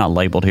 Short. It's not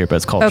labeled here, but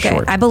it's called Okay,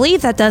 short. I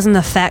believe that doesn't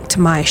affect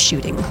my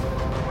shooting.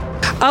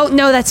 Oh,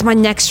 no, that's my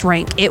next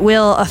rank. It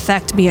will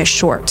affect me as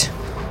short.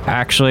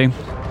 Actually,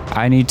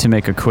 I need to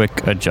make a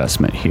quick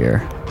adjustment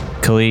here.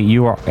 Kali,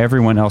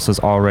 everyone else is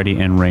already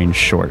in range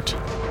short.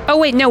 Oh,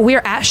 wait, no,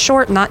 we're at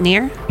short, not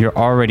near? You're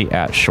already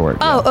at short.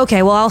 Oh,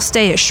 okay, well, I'll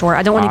stay at short.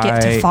 I don't want to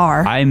get too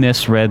far. I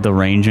misread the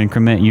range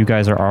increment. You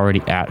guys are already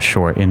at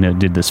short, and it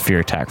did this fear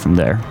attack from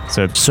there.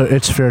 So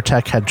its fear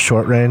attack had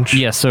short range.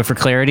 yes. So for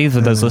clarity,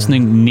 for those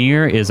listening,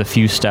 near is a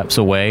few steps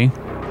away,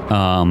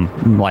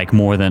 like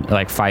more than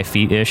like 5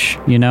 feet ish.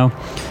 You know,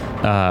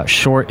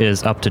 short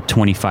is up to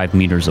 25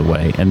 meters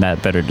away, and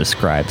that better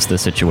describes the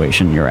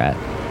situation you're at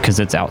because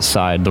it's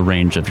outside the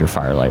range of your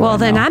firelight. Well, right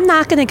then now. I'm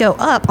not going to go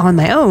up on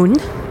my own.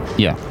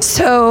 Yeah.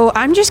 So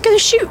I'm just going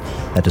to shoot.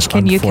 That is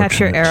Can you catch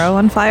your unfortunate. arrow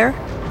on fire?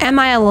 Am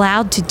I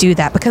allowed to do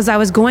that? Because I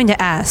was going to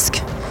ask.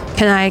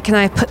 Can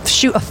I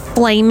shoot a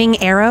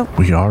flaming arrow?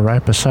 We are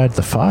right beside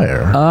the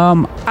fire.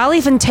 I'll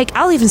even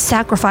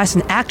sacrifice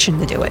an action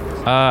to do it.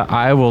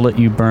 I will let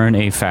you burn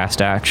a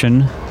fast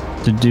action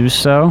to do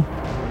so,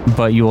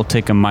 but you will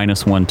take a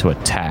 -1 to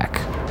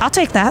attack. I'll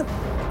take that.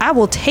 I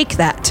will take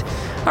that.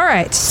 All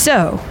right.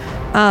 So,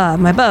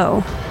 my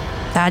bow.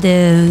 That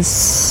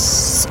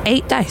is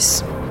 8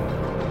 dice.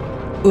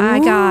 I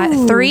got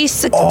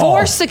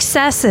 4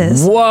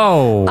 successes.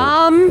 Whoa!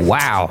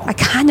 Wow! I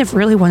kind of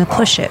really want to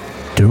push it.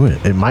 Do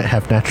it. It might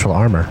have natural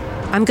armor.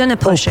 I'm gonna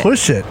push it.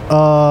 Push it.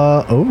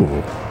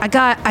 I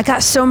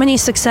got so many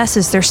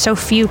successes. There's so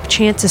few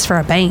chances for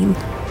a bane.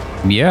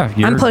 Yeah,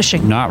 you're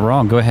pushing. Not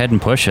wrong. Go ahead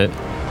and push it.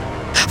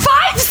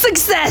 5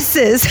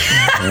 successes.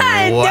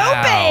 No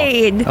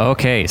bane.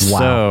 Okay, Wow.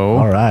 so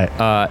All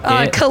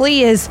right.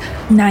 Kali is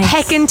Nice.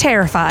 heckin'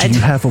 terrified. Do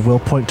you have a will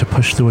point to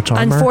push through its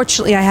armor?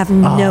 Unfortunately, I have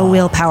no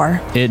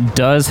willpower. it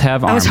does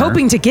have armor. I was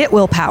hoping to get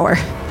willpower.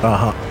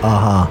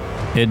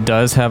 It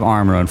does have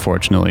armor,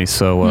 unfortunately.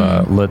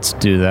 So let's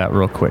do that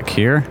real quick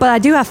here. But I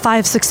do have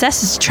 5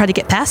 successes to try to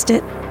get past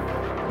it.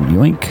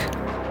 Yoink.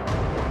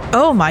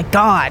 Oh my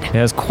god. It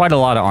has quite a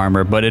lot of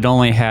armor, but it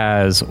only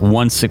has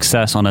 1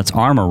 success on its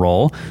armor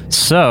roll.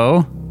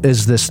 So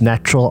Is this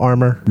natural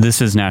armor?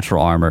 this is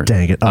natural armor.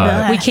 Dang it. All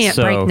right. We can't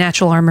So, break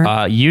natural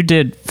armor. You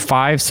did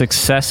 5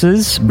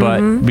 successes, but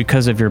Mm-hmm.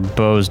 because of your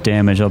bow's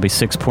damage, it'll be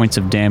 6 points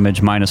of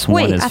damage minus 1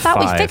 Wait, is I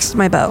thought 5. we fixed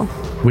my bow.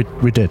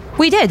 We did.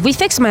 We did. We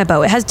fixed my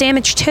bow. It has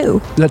damage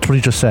too. That's what he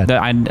just said.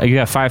 You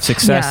have 5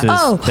 successes.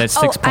 Oh, That's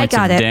 6 I points of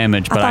got it.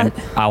 damage, I but thought-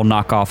 I'll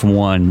knock off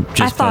 1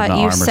 just I for thought the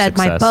you armor said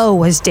my success. bow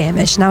was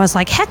damaged, and I was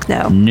like, heck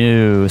no.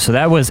 No. So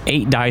that was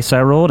 8 dice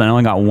I rolled, and I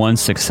only got 1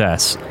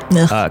 success.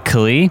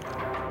 Kali,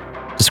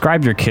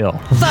 describe your kill.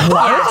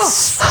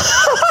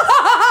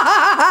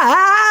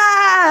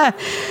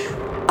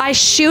 I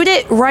shoot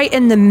it right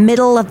in the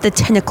middle of the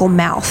tentacle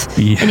mouth,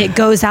 Yeah. and it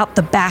goes out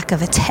the back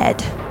of its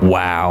head.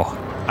 Wow.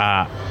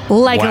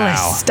 Legolas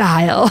Wow.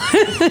 style.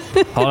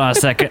 Hold on a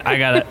second. I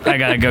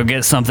gotta go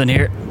get something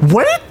here.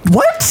 Wait,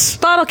 what?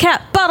 Bottle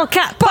cap, bottle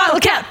cap, bottle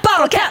cap,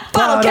 bottle cap,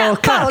 bottle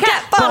cap, bottle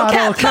cap, bottle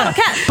cap, bottle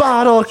cap.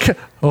 Bottle cap.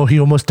 Oh, he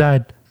almost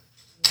died.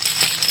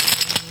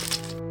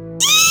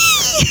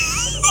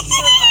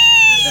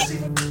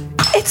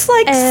 It's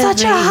like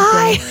such a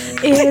high.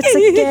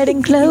 It's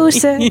getting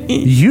closer.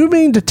 You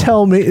mean to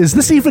tell me, is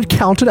this even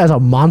counted as a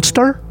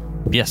monster?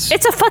 Yes.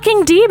 It's a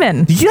fucking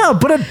demon. Yeah,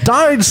 but it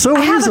died so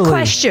I have easily. a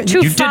question. To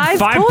you did 5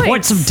 5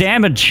 points of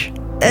damage.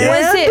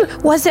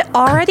 Was it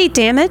already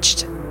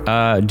damaged?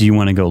 Do you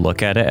want to go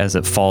look at it as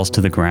it falls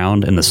to the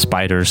ground and the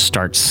spiders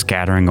start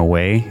scattering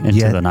away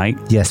into the night?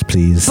 Yes,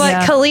 please. But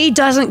Yeah. Kali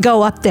doesn't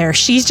go up there.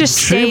 She just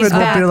She stays would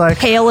back, be like,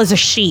 pale as a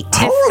sheet.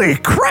 Holy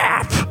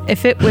crap!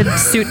 If it would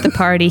suit the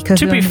party, To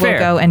be Kahun will fair.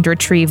 go and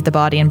retrieve the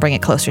body and bring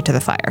it closer to the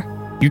fire.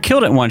 You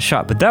killed it in one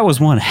shot, but that was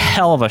one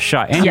hell of a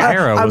shot. And your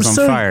arrow was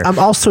on fire. I'm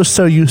also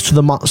so used to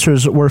the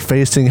monsters that we're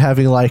facing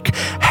having like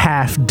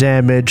half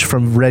damage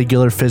from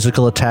regular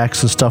physical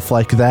attacks and stuff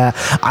like that.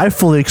 I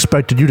fully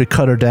expected you to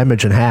cut her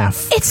damage in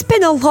half. It's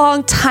been a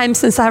long time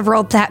since I've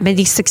rolled that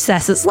many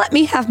successes. Let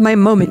me have my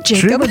moment,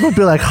 Jacob. She would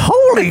be like,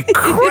 holy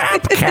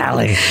crap,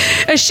 Callie.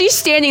 As she's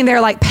standing there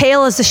like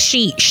pale as a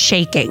sheet,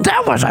 shaking.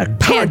 That was a good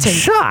Panting.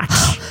 shot.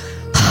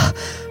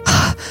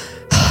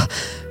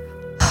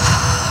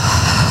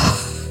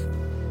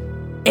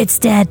 It's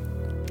dead,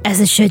 as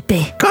it should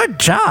be. Good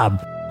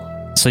job.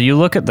 So you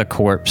look at the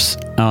corpse,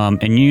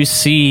 and you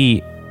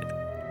see,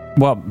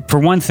 well, for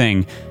one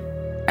thing,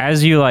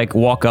 as you like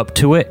walk up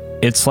to it,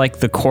 it's like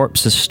the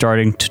corpse is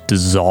starting to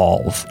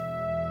dissolve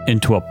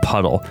into a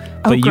puddle.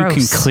 But you can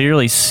gross.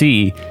 clearly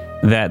see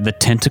that the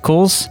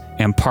tentacles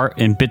and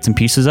bits and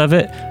pieces of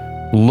it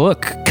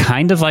look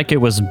kind of like it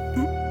was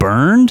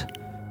burned,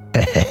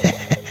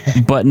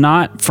 but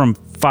not from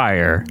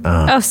fire.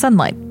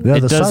 Sunlight. Yeah,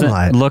 It the doesn't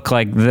sunlight. look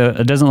like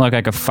it doesn't look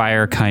like a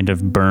fire kind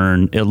of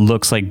burn. It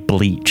looks like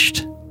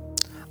bleached.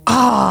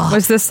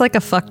 Was this like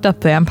a fucked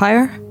up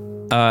vampire?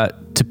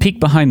 To peek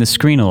behind the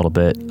screen a little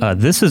bit,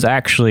 this is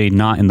actually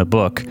not in the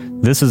book.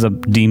 This is a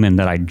demon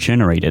that I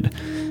generated.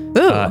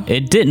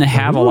 It didn't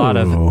have a lot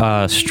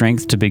of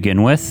strength to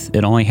begin with.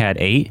 It only had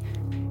 8.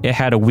 It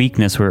had a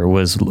weakness where it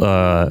was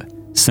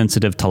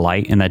sensitive to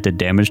light, and that did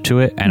damage to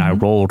it. And I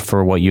rolled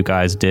for what you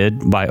guys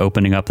did by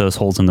opening up those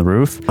holes in the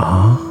roof.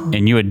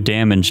 And you had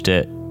damaged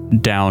it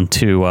down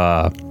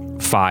to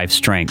 5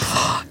 strength.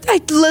 I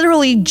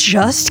literally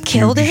just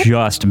killed You it.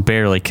 just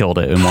barely killed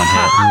it in one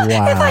hit.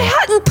 If I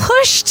hadn't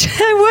pushed,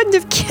 I wouldn't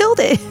have killed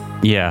it.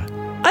 Yeah.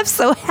 I'm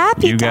so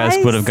happy. You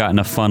guys would have gotten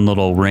a fun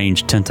little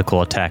ranged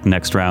tentacle attack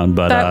next round,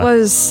 but That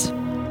was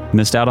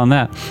missed out on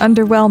that.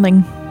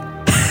 underwhelming.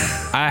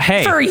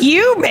 Hey, For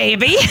you,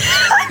 maybe.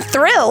 I'm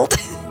thrilled.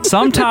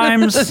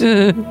 sometimes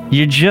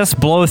you just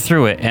blow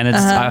through it, and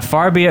it's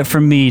far be it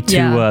from me to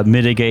Yeah.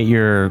 mitigate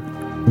your,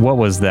 what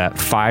was that,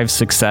 5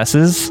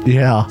 successes?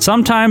 Yeah.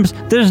 Sometimes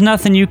there's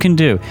nothing you can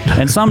do,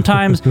 and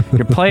sometimes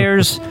your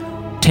players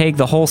take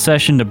the whole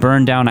session to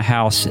burn down a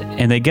house,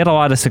 and they get a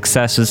lot of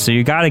successes, so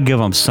you got to give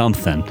them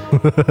something.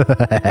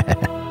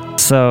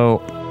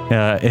 So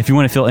if you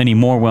want to feel any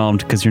more whelmed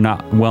because you're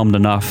not whelmed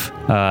enough,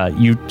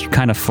 you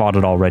kind of fought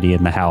it already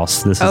in the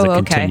house. This is a okay.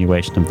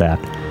 continuation of that.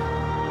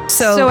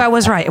 So I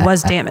was right. It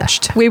was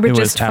damaged. We were It was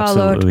just followed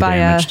absolutely by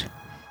damaged.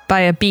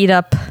 a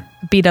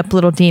beat up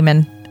little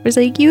demon. It was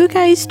like, you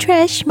guys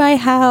trashed my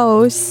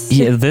house.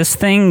 Yeah, this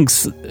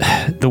thing's,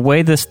 the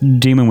way this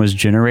demon was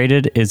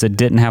generated is it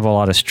didn't have a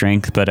lot of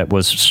strength, but it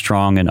was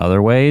strong in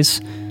other ways.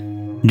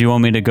 Do you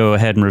want me to go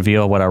ahead and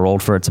reveal what I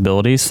rolled for its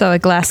abilities? So a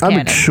glass I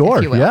cannon. mean, sure.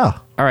 if you will. Yeah.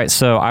 All right,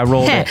 so I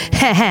rolled it.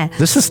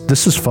 This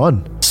is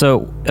fun.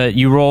 So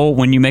you roll,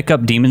 when you make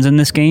up demons in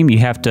this game, you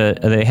have to,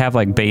 they have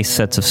like base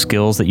sets of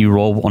skills that you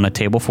roll on a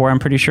table for, I'm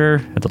pretty sure.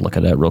 I have to look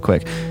at that real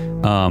quick.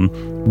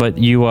 But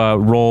you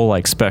roll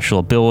like special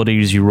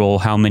abilities, you roll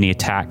how many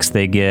attacks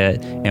they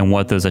get and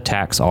what those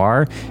attacks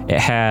are. It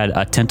had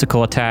a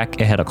tentacle attack,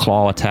 it had a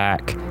claw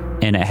attack,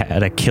 and it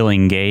had a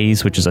killing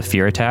gaze, which is a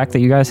fear attack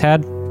that you guys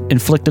had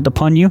inflicted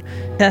upon you.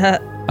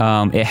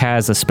 It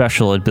has a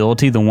special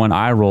ability. The one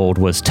I rolled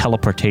was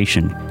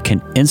teleportation.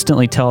 Can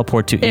instantly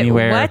teleport to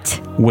anywhere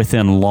what?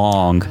 within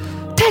long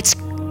That's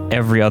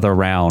every other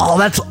round. Oh,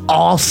 that's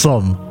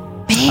awesome.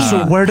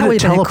 So where did that it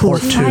would've been a cool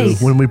teleport to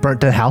fight. when we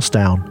burnt the house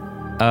down?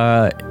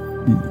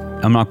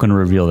 I'm not going to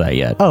reveal that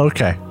yet Oh,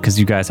 okay. because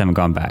you guys haven't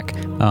gone back.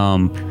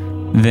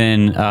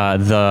 Then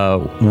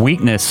the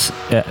weakness,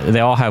 they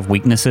all have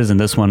weaknesses, and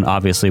this one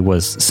obviously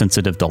was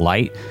sensitive to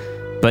light.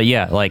 But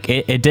yeah, like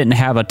it didn't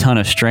have a ton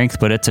of strength,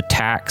 but its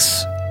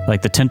attacks,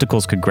 like the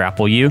tentacles could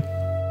grapple you.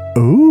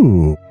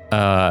 Ooh.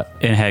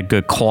 It had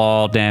good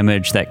claw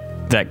damage.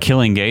 That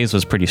killing gaze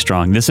was pretty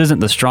strong. This isn't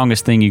the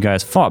strongest thing you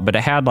guys fought, but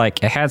it had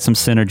some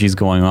synergies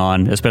going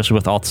on, especially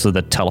with also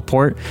the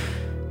teleport,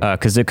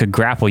 because it could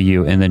grapple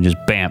you and then just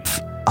bamf.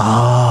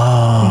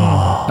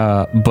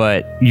 Oh.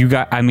 But you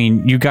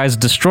guys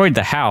destroyed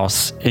the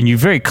house, and you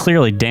very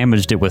clearly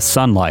damaged it with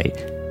sunlight,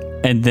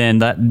 and then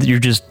that you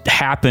just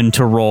happened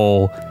to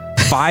roll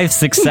 5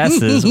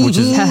 successes, which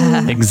is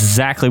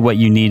exactly what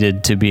you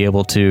needed to be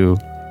able to,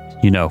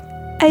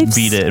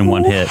 beat it in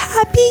one hit.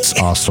 It's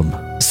awesome.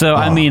 So,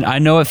 I mean, I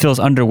know it feels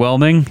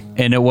underwhelming,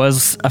 and it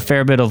was a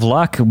fair bit of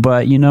luck,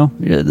 but,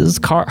 this is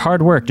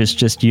hard work. It's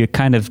just you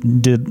kind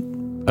of did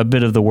a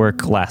bit of the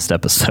work last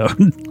episode.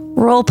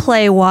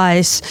 roleplay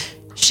wise.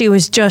 She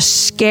was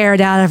just scared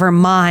out of her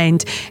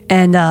mind,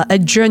 and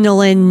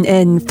adrenaline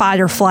and fight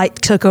or flight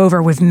took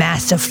over with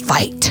massive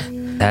fight.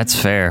 That's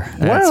fair.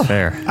 That's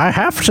fair. I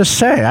have to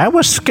say, I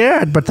was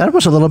scared, but that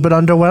was a little bit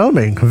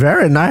underwhelming.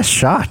 Very nice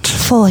shot.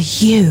 For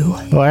you.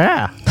 Oh,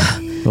 yeah.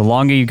 The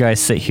longer you guys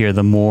sit here,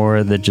 the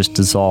more that just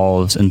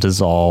dissolves, and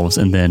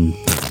then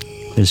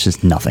it's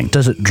just nothing.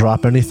 Does it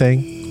drop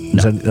anything?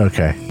 No.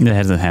 Okay. It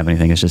doesn't have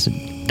anything. It's just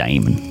a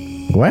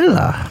diamond. Well,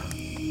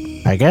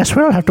 I guess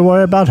we don't have to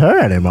worry about her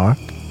anymore.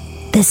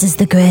 This is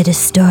the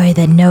greatest story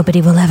that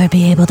nobody will ever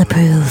be able to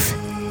prove.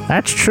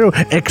 That's true,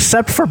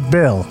 except for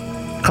Bill.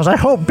 Because I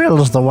hope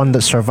Bill is the one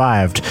that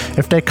survived.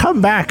 If they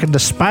come back and the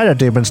spider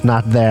demon's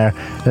not there,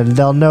 then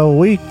they'll know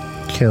we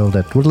killed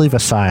it. We'll leave a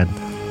sign.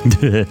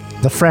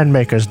 The friend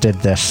makers did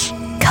this.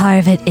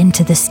 Carve it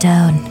into the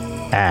stone.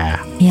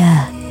 Ah.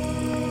 Yeah.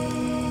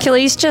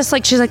 Achilles she's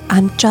like,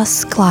 I'm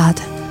just glad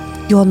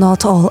you're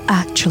not all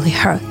actually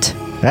hurt.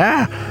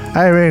 Yeah,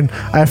 I mean,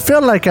 I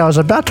feel like I was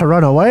about to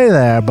run away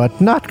there, but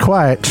not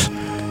quite.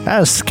 That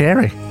was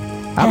scary.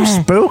 I'm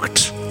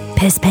spooked.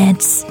 Piss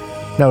pants.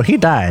 No, he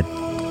died.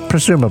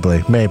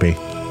 Presumably, maybe.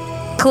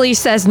 Khalees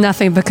says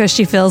nothing because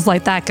she feels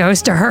like that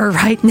goes to her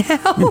right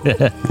now.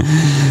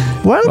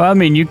 Well, Well, I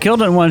mean, you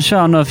killed it in one shot.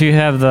 I don't know if you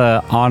have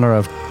the honor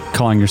of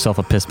calling yourself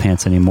a piss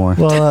pants anymore.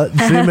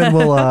 Dreamin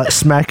will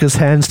smack his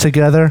hands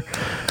together.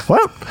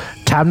 Well,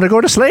 time to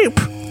go to sleep.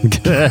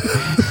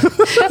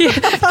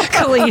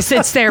 Khalees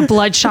sits there,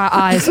 bloodshot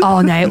eyes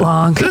all night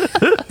long.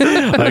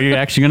 Are you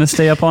actually going to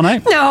stay up all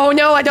night? No,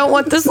 I don't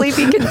want the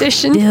sleeping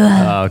condition.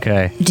 Oh,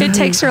 okay. It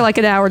takes her like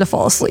an hour to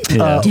fall asleep.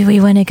 Yeah. Do we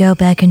want to go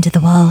back into the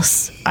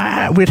walls?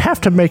 We'd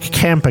have to make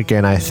camp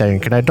again, I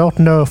think, and I don't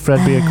know if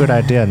that'd be a good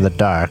idea in the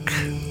dark.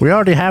 We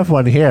already have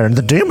one here, and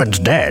the demon's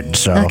dead,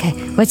 so... Okay,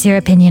 what's your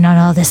opinion on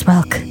all this,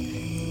 Welk?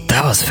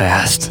 That was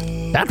fast.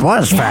 That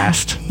was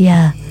fast.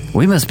 Yeah,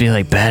 We must be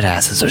like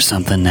badasses or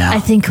something now. I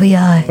think we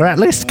are. Or at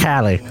least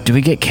Callie. Do we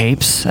get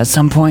capes at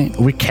some point?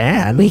 We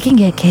can. We can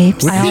get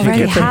capes. I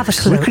already have a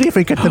We clue. could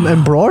even get them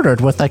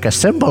embroidered with like a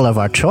symbol of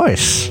our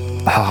choice.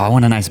 Oh, I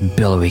want a nice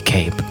billowy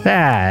cape.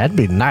 Yeah, that'd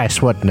be nice,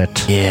 wouldn't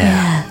it?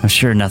 Yeah. I'm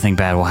sure nothing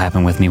bad will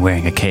happen with me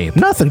wearing a cape.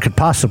 Nothing could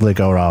possibly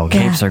go wrong.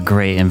 Yeah. Capes are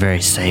great and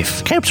very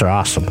safe. Capes are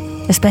awesome.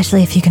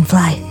 Especially if you can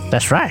fly.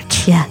 That's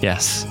right. Yeah.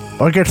 Yes.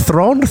 Or get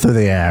thrown through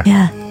the air.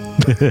 Yeah.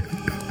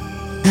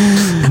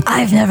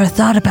 I've never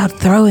thought about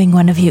throwing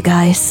one of you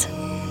guys.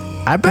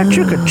 I bet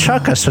you could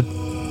chuck us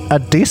a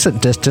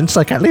decent distance,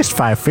 like at least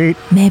 5 feet.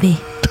 Maybe.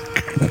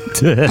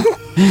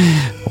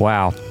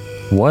 Wow.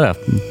 What a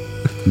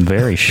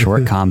very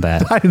short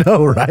combat. I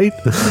know, right?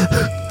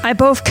 I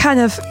both kind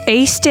of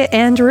aced it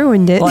and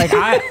ruined it.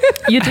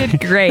 You did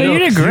great. You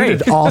did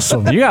great.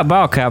 Awesome. You got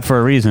bottle cap for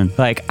a reason.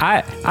 Like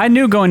I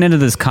knew going into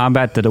this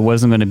combat that it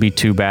wasn't going to be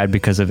too bad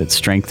because of its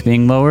strength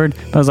being lowered.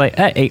 But I was like,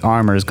 8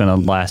 armor is going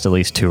to last at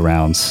least 2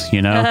 rounds.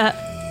 You know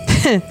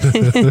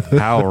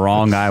how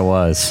wrong I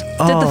was.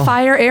 Did the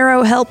fire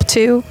arrow help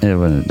too? It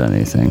wouldn't have done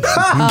anything.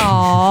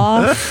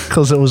 Aww.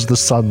 Because it was the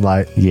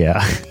sunlight.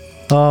 Yeah.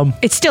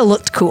 It still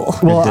looked cool.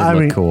 Well, did I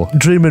look mean, cool.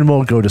 Dreamin'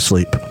 will go to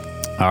sleep.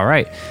 All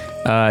right.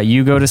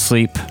 You go to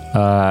sleep.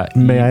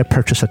 May I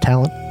purchase a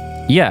talent?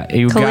 Yeah,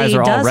 you guys Khalid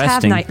are all does have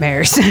resting.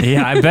 nightmares.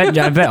 Yeah, I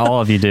bet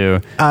all of you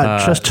do.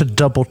 Just to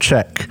double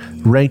check,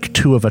 rank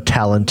 2 of a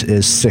talent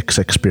is 6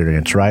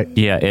 experience, right?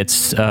 Yeah,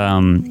 it's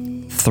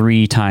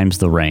 3 times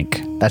the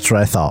rank. That's what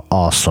I thought.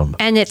 Awesome.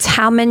 And it's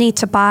how many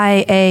to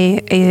buy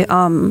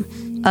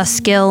a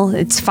skill?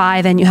 It's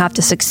 5, and you have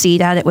to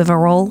succeed at it with a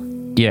roll.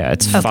 Yeah,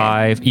 it's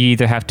 5. You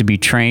either have to be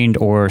trained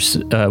or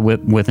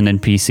with an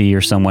NPC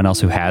or someone else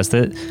who has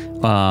it,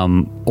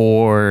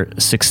 or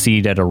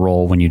succeed at a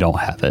roll when you don't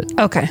have it.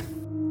 Okay.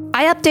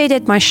 I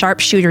updated my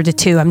sharpshooter to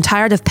 2. I'm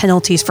tired of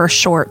penalties for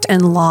short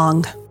and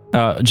long.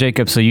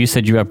 Jacob, so you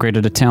said you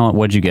upgraded a talent.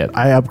 What'd you get?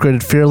 I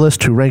upgraded Fearless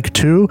to rank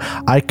 2.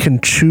 I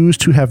can choose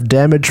to have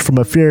damage from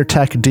a fear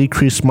attack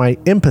decrease my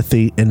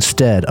empathy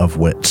instead of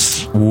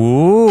wits.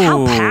 Ooh,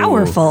 How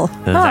powerful.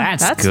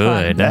 That's that's good.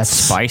 fun. That's That's-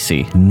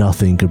 spicy.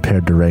 Nothing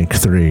compared to rank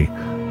 3.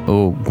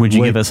 Oh, would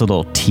you Wait. give us a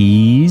little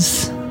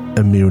tease?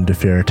 Immune to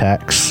fear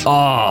attacks.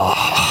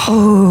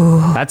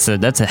 That's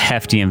a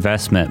hefty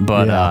investment,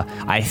 but Yeah.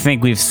 I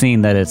think we've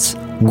seen that it's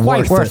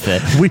quite worth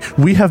it.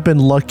 We have been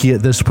lucky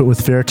at this point with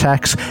fear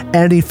attacks.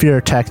 Any fear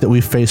attack that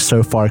we've faced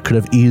so far could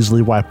have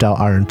easily wiped out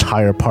our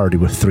entire party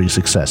with 3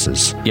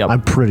 successes. Yep.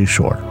 I'm pretty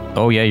sure.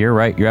 Oh yeah, you're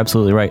right. You're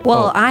absolutely right.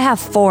 Well, I have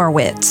 4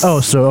 wits.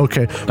 Oh, so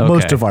okay.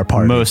 Most Okay. of our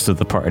party. Most of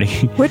the party.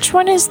 Which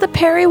one is the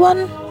parry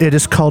one? It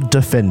is called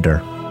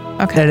Defender.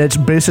 Okay. And it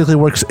basically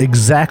works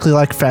exactly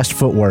like fast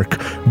footwork,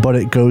 but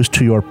it goes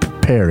to your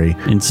parry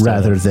Instead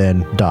rather of-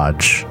 than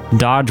dodge.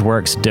 Dodge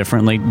works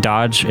differently.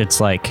 Dodge, it's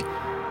like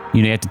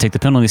you have to take the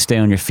penalty to stay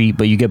on your feet,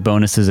 but you get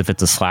bonuses if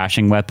it's a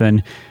slashing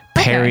weapon.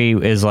 Parry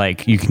is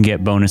like you can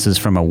get bonuses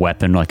from a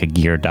weapon, like a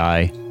gear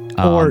die.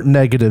 Or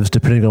negatives,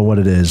 depending on what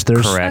it is.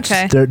 There's Correct.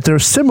 Okay.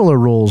 There's similar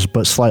rules,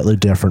 but slightly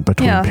different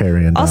between Yeah.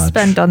 parry and I'll dodge.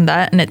 spend on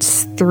that, and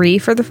it's 3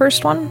 for the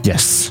first one.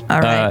 Yes. All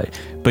right.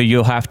 But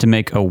you'll have to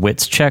make a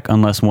wits check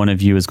unless one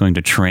of you is going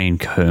to train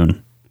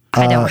Cahoon.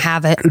 I don't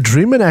have it.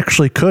 Dreamin'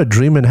 actually could.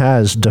 Dreamin'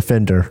 has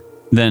Defender.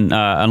 Then,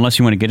 unless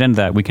you want to get into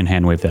that, we can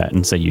hand wave that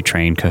and say you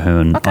train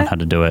Cahoon Okay. on how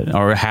to do it,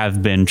 or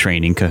have been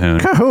training Cahoon.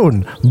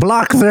 Cahoon,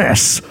 block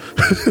this.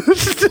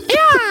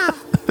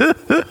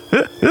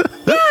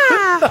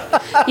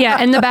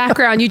 Yeah, in the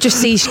background, you just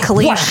see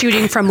Khalid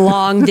shooting from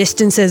long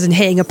distances and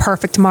hitting a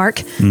perfect mark.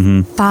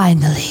 Mm-hmm.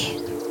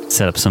 Finally.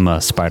 Set up some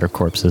spider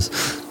corpses.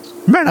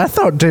 Man, I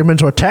thought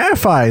demons were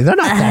terrifying. They're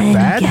not that I'm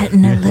bad.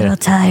 getting a little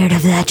tired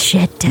of that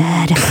shit,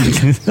 Dad.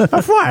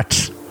 Of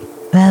what?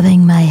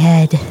 Rubbing my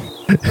head.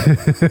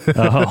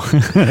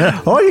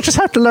 Oh, you just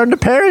have to learn to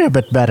parry a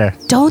bit better.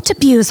 Don't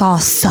abuse our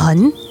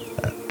son.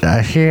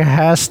 He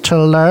has to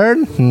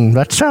learn?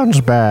 That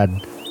sounds bad.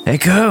 Hey,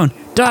 Coon,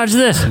 dodge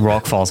this.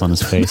 Rock falls on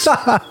his face.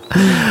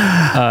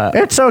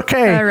 It's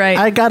okay. All right.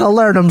 I gotta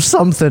learn him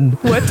something.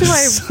 What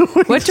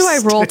do I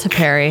roll to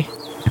parry?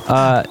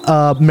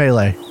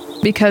 Melee.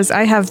 Because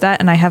I have that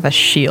and I have a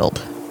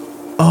shield.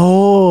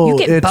 Oh, You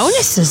get it's-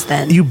 bonuses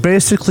then. You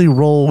basically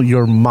roll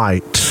your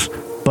might,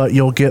 but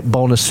you'll get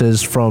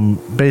bonuses from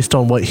based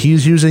on what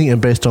he's using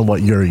and based on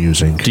what you're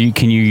using.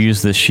 Can you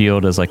use the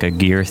shield as like a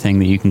gear thing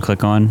that you can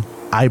click on?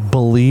 I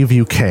believe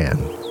you can.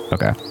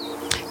 Okay.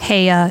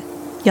 Hey,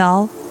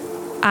 y'all.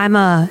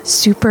 I'm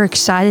super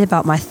excited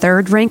about my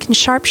 3rd rank in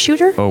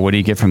sharpshooter. Oh, what do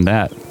you get from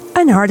that?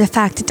 An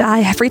artifact to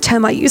die every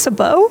time I use a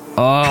bow.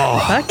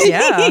 Oh, Fuck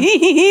yeah.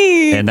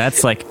 and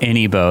that's like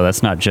any bow.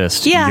 That's not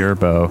just Yeah. your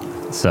bow.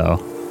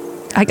 So,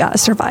 I gotta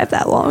survive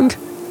that long.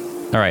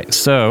 all right.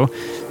 So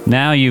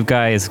now you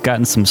guys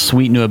gotten some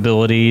sweet new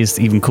abilities,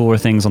 even cooler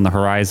things on the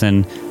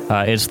horizon.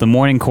 It's the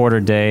morning quarter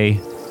day,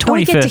 25th. Oh,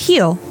 I get to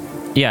heal.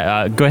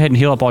 Yeah, go ahead and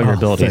heal up all your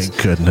abilities.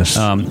 Thank goodness.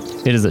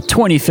 It is the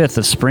 25th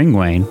of spring,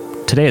 Wayne.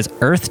 Today is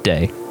Earth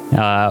Day.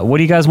 What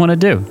do you guys want to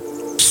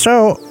do?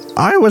 So,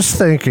 I was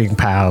thinking,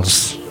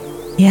 pals,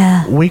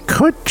 Yeah. we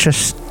could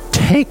just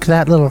take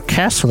that little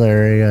castle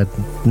area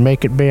and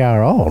make it be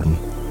our own.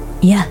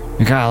 Yeah.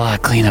 We got a lot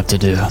of cleanup to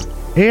do.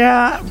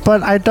 Yeah,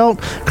 but I don't,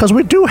 because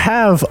we do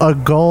have a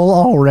goal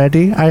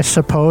already, I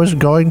suppose,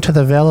 going to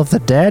the Vale of the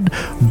Dead.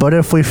 But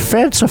if we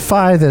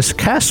fancify this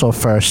castle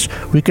first,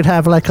 we could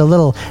have like a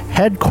little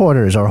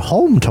headquarters or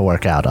home to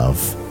work out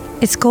of.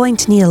 It's going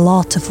to need a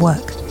lot of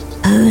work.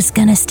 Who's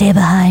gonna stay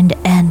behind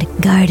and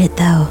guard it,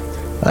 though?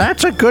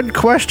 That's a good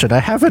question. I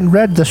haven't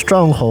read the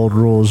Stronghold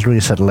rules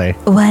recently.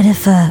 What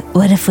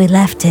if we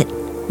left it?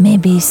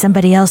 Maybe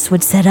somebody else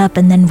would set up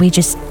and then we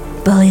just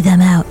bully them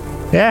out.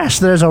 Yes,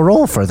 there's a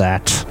role for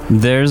that.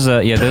 There's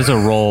a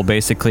roll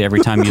basically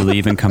every time you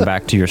leave and come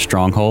back to your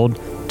stronghold,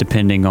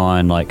 depending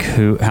on like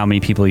how many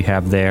people you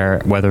have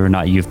there, whether or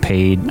not you've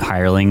paid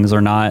hirelings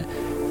or not,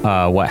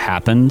 what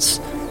happens.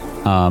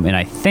 And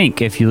I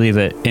think if you leave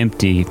it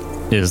empty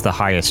is the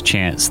highest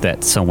chance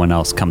that someone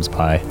else comes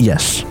by.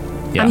 Yes.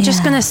 Yeah. I'm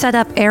just gonna set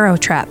up arrow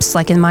traps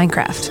like in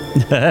Minecraft.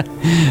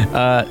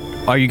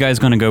 Are you guys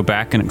going to go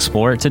back and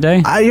explore it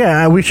today?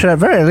 Yeah, we should at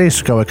very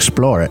least go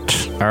explore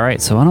it. All right,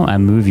 so why don't I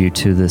move you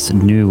to this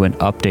new and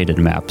updated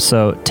map?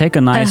 So take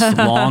a nice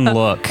long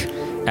look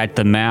at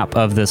the map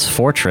of this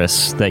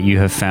fortress that you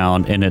have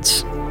found in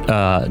its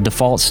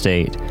default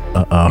state,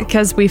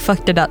 Because we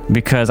fucked it up.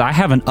 because I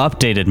have an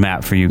updated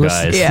map for you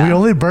guys. Yeah. We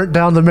only burnt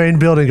down the main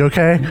building,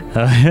 okay?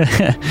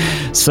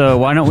 So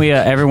why don't we,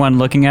 everyone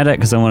looking at it,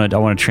 because I want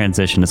to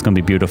transition. It's going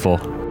to be beautiful.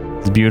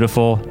 It's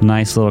beautiful,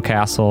 nice little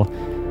castle.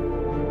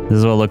 This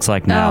is what it looks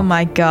like now. Oh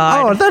my Oh,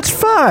 god. that's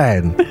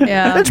fine.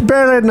 Yeah. It's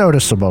barely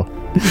noticeable.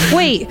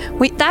 Wait,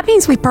 that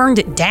means we burned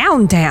it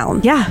down.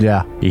 Yeah.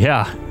 Yeah.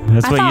 Yeah,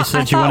 that's what you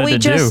said you wanted we to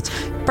just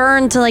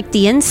burned to like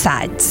the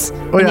insides.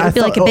 Oh, and yeah, it would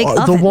be like a big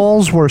the oven.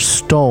 walls were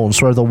stone,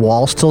 so are the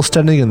walls still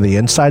standing and the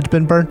inside's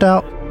been burnt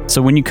out? do.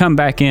 So when you come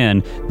back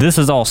in, this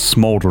is all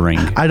smoldering.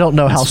 I don't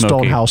know how smoky.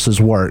 stone houses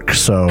work,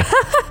 so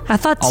I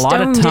thought A lot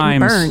stone of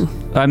times, didn't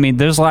burn. I mean,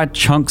 there's a lot of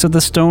chunks of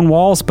the stone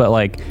walls, but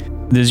like,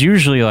 there's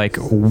usually like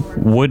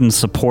wooden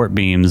support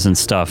beams and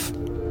stuff.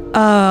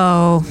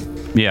 Oh,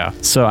 Yeah.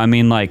 So I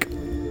mean, like,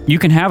 you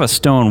can have a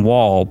stone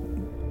wall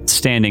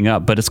standing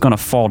up, but it's going to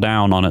fall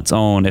down on its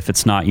own if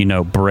it's not,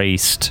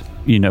 braced.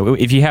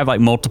 If you have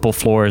like multiple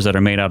floors that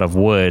are made out of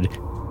wood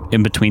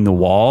in between the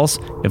walls,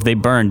 if they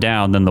burn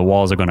down, then the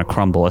walls are going to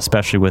crumble,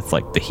 especially with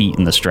like the heat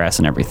and the stress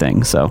and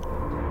everything. So,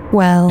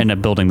 well, and a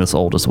building this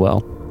old as well.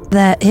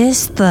 there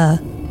is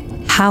the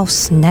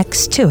house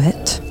next to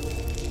it.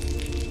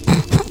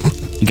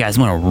 You guys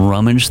want to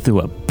rummage through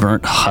a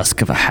burnt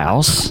husk of a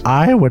house?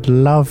 I would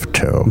love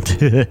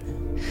to.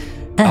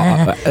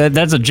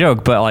 That's a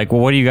joke, but like,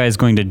 what are you guys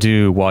going to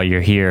do while you're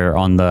here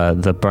on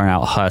the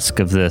burnout husk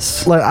of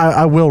this? Like,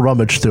 I will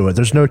rummage through it.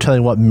 There's no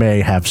telling what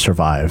may have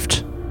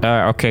survived.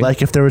 Okay.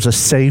 Like if there was a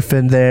safe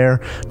in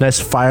there,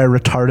 nice fire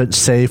retardant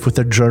safe with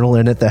a journal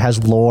in it that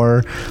has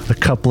lore, a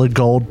couple of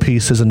gold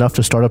pieces, enough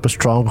to start up a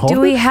stronghold.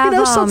 Do we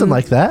have, something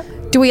like that?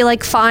 Do we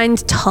like find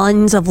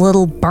tons of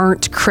little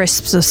burnt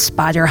crisps of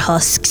spider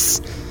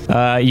husks?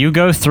 You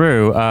go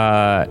through.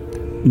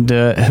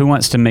 Who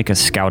wants to make a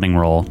scouting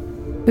roll?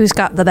 Who's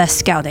got the best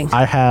scouting?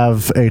 I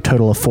have a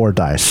total of 4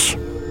 dice.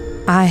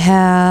 I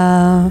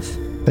have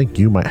I think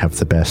you might have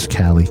the best,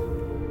 Callie.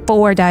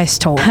 4 dice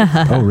total.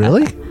 Oh,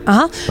 really?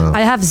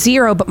 I have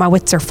 0, but my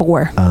wits are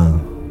 4.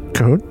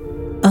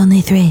 Coon?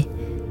 Only 3.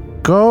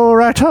 Go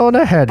right on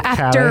ahead,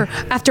 Callie.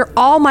 After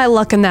all my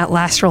luck in that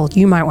last roll,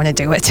 you might want to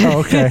do it.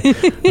 Oh, okay.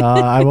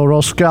 I will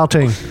roll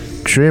scouting.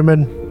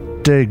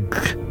 Dreamin' dig.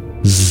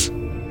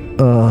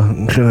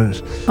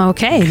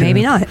 Okay,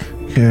 maybe not.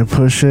 Can I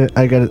push it?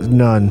 I got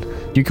none.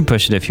 You can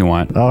push it if you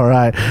want. All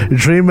right.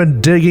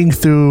 Dreamin' digging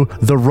through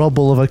the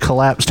rubble of a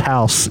collapsed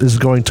house is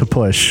going to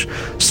push.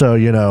 So,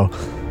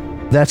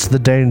 that's the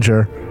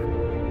danger.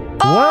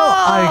 Well,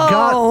 I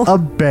got a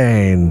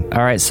Bane.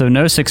 All right, so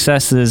no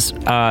successes.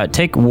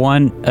 Take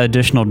 1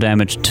 additional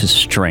damage to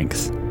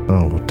strength.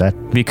 Oh, that...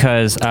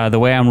 Because the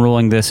way I'm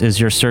ruling this is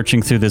you're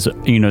searching through this,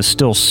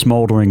 still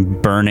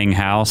smoldering, burning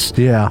house.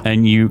 Yeah.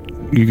 And you're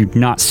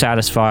not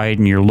satisfied,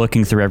 and you're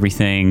looking through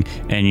everything,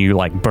 and you,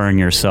 burn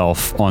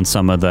yourself on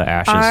some of the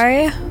ashes.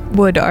 I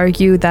would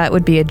argue that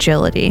would be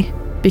agility,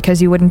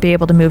 because you wouldn't be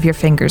able to move your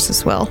fingers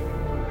as well.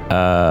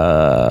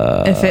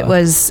 If it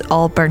was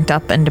all burnt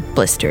up and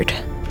blistered.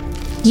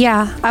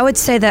 Yeah, I would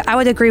say that I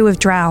would agree with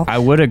Drow. I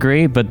would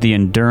agree, but the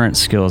endurance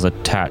skill is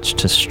attached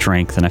to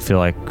strength, and I feel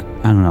like,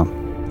 I don't know.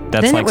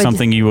 That's Then like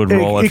something you would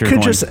roll if you're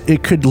going...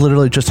 It could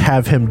literally just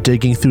have him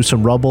digging through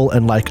some rubble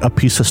and a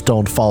piece of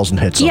stone falls and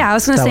hits him. Yeah, I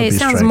was going to say, it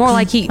sounds strength. more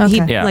like he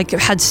Yeah.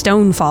 had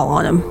stone fall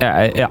on him.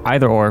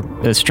 Either or.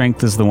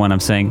 Strength is the one I'm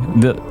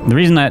saying. The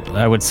reason that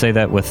I would say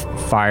that with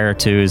fire,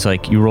 too, is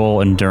you roll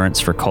endurance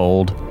for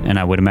cold, and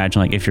I would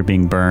imagine if you're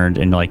being burned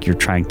and you're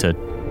trying to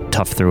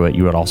tough through it,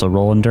 you would also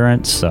roll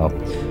endurance. So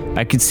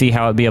I could see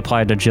how it'd be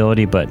applied to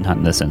agility, but not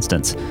in this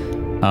instance.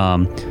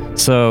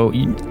 So...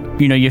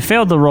 you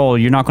failed the roll.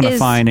 You're not going to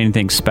find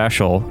anything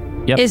special.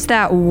 Yep. Is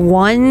that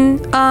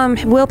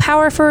 1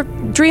 willpower for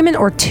Dreamin'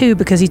 or 2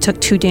 because he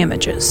took 2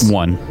 damages?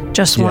 1.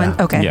 Just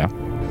 1? Okay. Yeah.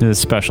 The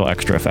special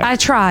extra effect. I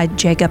tried,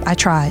 Jacob. I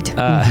tried.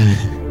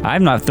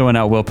 I'm not throwing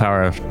out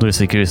willpower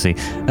loosey-goosey.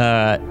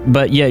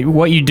 But yeah,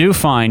 what you do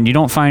find, you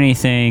don't find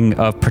anything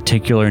of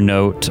particular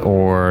note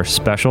or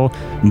special,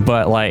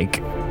 but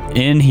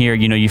in here,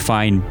 you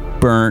find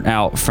burnt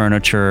out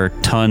furniture,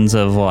 tons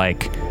of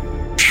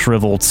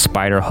shriveled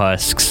spider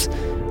husks.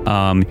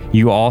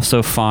 You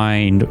also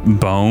find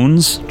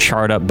bones,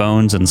 charred up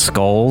bones and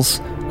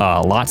skulls,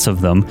 lots of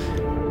them.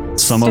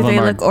 Some of them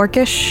are look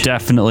orcish?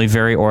 Definitely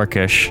very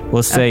orcish.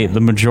 Let's say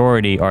the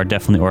majority are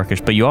definitely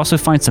orcish, but you also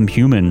find some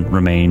human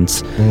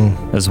remains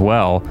as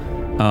well.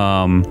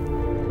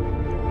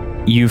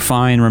 You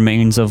find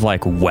remains of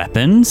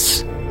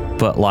weapons,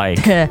 but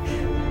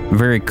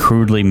very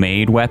crudely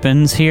made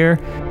weapons here.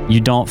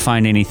 You don't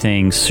find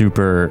anything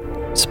super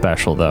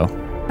special though.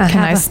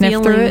 Can I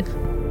sniff through it?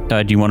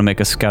 Do you want to make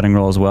a scouting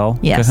roll as well,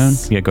 Yes.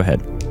 Cahoon? Yeah, go ahead.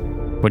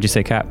 What'd you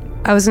say, Cap?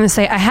 I was going to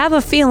say, I have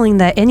a feeling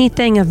that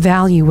anything of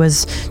value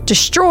was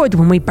destroyed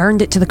when we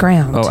burned it to the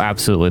ground. Oh,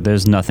 absolutely.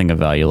 There's nothing of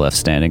value left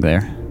standing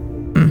there.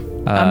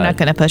 I'm not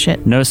going to push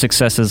it. No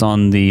successes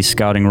on the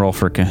scouting roll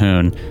for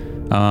Cahoon.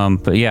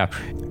 But yeah,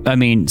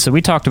 so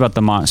we talked about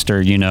the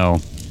monster,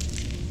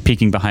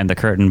 peeking behind the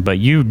curtain, but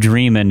you,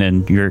 Dreamin',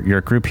 and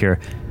your group here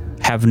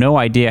have no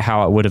idea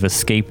how it would have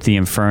escaped the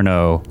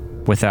Inferno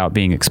without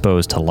being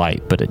exposed to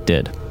light, but it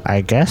did. I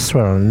guess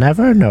we'll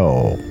never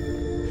know.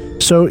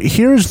 So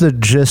here's the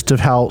gist of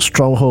how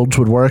strongholds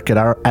would work at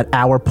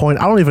our point.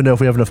 I don't even know if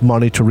we have enough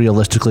money to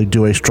realistically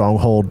do a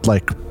stronghold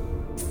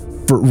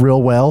for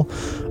real well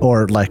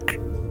or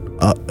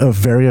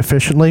very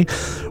efficiently.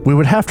 We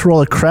would have to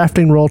roll a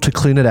crafting roll to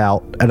clean it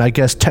out, and I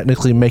guess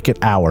technically make it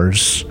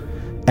ours.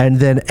 And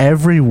then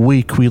every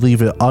week we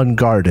leave it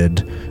unguarded.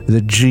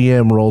 The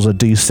GM rolls a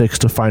d6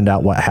 to find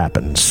out what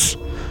happens.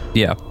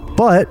 Yeah.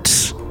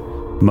 But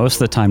most of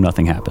the time,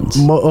 nothing happens.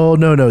 No.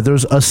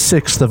 There's a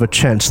 1/6 of a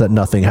chance that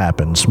nothing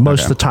happens.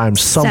 Most of the time,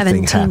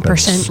 something 17%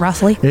 happens.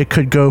 roughly. It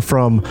could go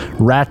from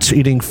rats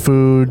eating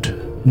food.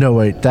 No,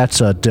 wait,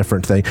 that's a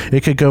different thing.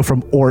 It could go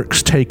from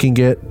orcs taking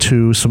it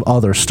to some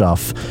other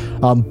stuff.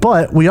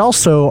 But we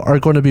also are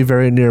going to be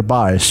very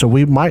nearby, so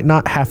we might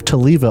not have to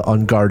leave it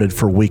unguarded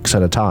for weeks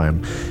at a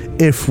time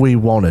if we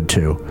wanted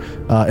to.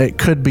 It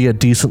could be a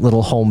decent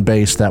little home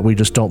base that we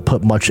just don't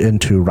put much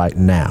into right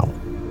now.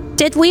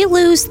 Did we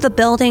lose the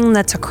building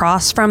that's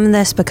across from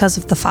this because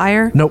of the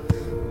fire? Nope.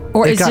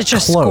 Or is got it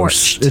just close.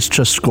 scorched? It's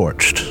just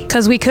scorched.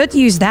 Because we could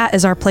use that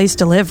as our place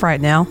to live right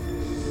now.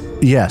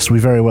 Yes, we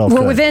very well We're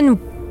could. within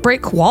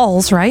brick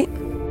walls, right?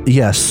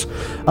 Yes.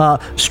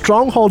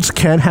 Strongholds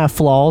can have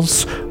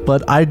flaws,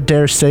 but I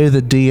dare say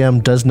the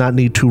DM does not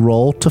need to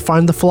roll to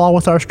find the flaw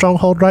with our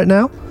stronghold right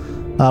now.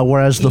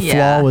 Whereas the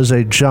flaw is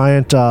a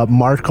giant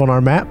mark on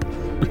our map.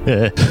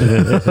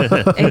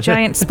 A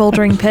giant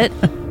smoldering pit.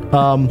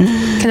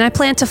 Can I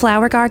plant a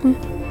flower garden?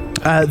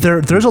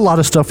 There's a lot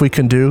of stuff we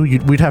can do.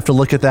 We'd have to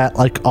look at that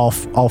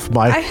off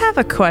I mic. have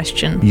a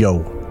question.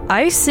 Yo.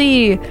 I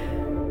see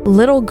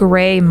little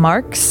gray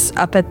marks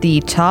up at the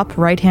top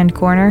right-hand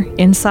corner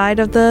inside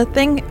of the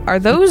thing. Are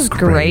those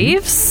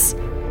graves?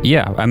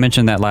 Yeah, I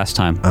mentioned that last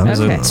time. It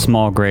was Okay. a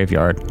small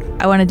graveyard.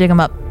 I want to dig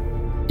them up.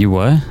 You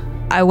what?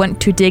 I want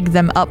to dig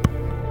them up.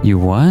 You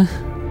what?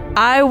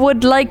 I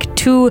would like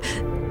to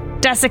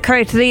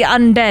desecrate the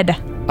undead.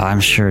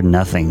 I'm sure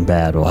nothing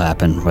bad will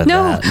happen with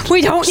No, that.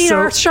 we don't need So,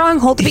 our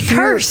stronghold to be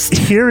cursed.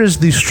 Here is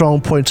the strong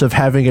points of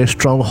having a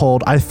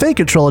stronghold. I think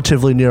it's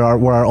relatively near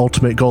where our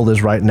ultimate goal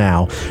is right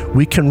now.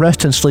 We can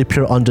rest and sleep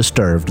here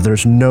undisturbed.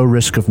 There's no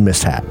risk of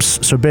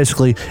mishaps. So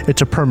basically,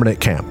 it's a permanent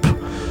camp.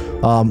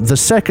 The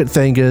second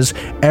thing is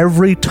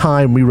every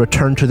time we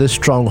return to this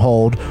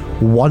stronghold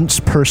once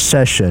per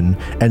session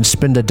and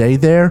spend a day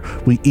there,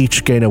 we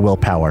each gain a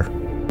willpower.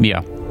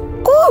 Yeah.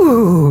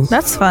 Ooh,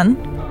 that's fun.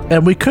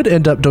 And we could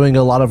end up doing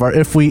a lot of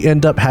if we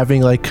end up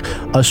having like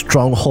a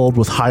stronghold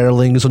with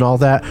hirelings and all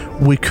that,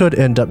 we could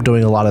end up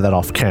doing a lot of that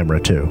off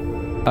camera too.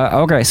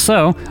 Okay,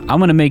 so I'm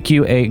going to make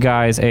you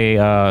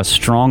a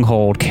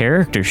stronghold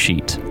character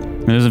sheet.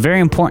 There's a very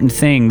important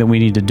thing that we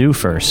need to do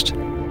first.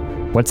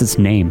 What's its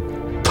name?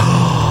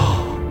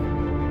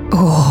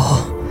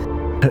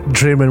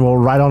 Dreamin will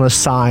write on a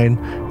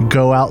sign,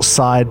 go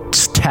outside,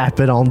 tap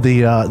it on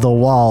the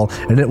wall,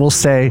 and it will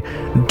say,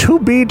 "To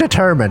be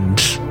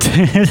determined."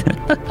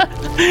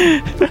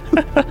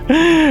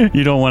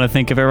 You don't want to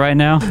think of it right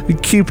now?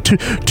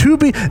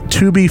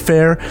 To be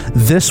fair,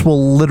 this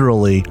will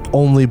literally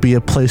only be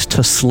a place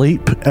to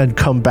sleep and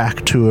come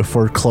back to if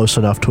we're close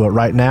enough to it.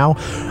 Right now,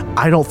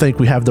 I don't think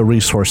we have the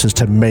resources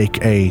to make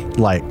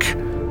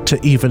to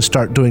even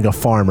start doing a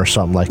farm or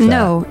something like that.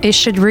 No, it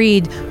should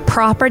read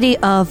property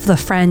of the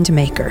Friend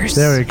Makers.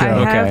 There we go.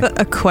 I have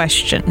a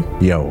question.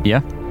 Yo.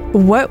 Yeah.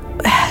 What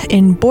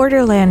in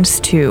Borderlands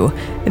 2,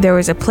 there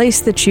was a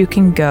place that you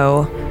can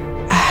go.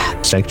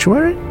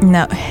 Sanctuary?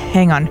 No,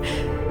 hang on.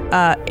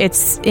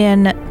 It's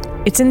in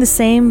the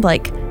same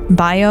like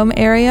biome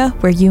area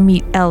where you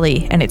meet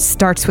Ellie, and it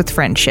starts with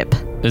friendship.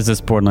 Is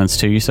this Borderlands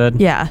 2, you said?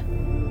 Yeah,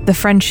 the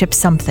friendship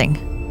something.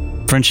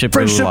 Friendship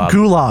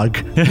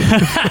Gulag.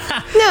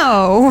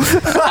 No.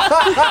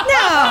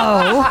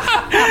 No.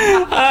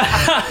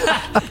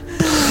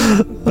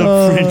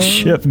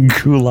 Friendship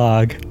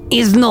Gulag.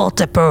 Is not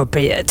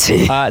appropriate.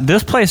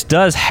 This place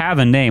does have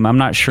a name. I'm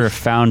not sure if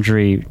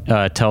Foundry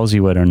tells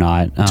you it or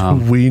not.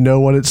 We know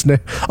what its name.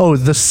 Oh,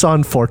 the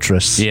Sun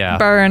Fortress. Yeah.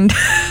 Burned.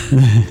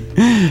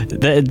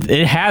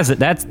 It has it.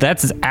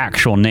 That's its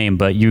actual name,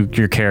 but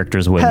your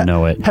characters wouldn't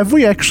know it. Have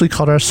we actually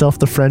called ourselves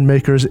the Friend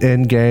Makers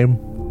in game?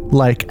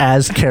 Like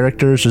as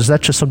characters? Is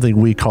that just something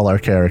we call our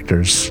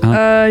characters?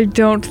 I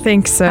don't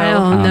think so. I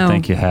don't I know. don't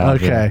think you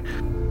have. Okay.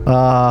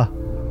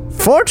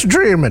 Fort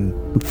Dreamin.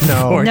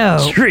 No. Fort No.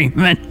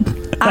 Dreamin.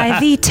 I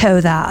veto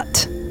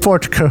that.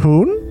 Fort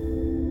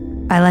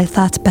Cahoon? I like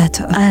that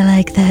better. I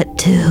like that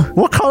too.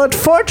 We'll call it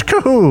Fort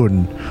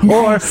Cahoon.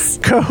 Nice.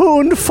 Or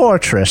Cahoon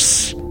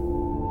Fortress.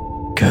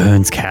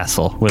 Cahoon's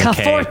Castle with a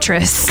K.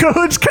 Fortress.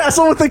 Cahoon's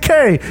Castle with a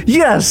K.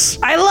 Yes.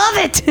 I love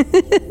it.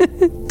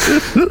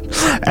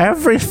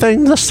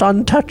 Everything the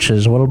sun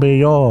touches will be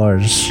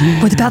yours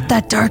What about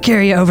that dark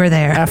area over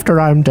there?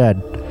 after I'm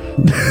dead.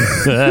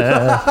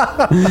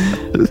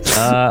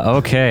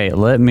 Okay,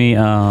 let me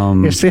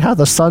You see how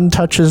the sun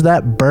touches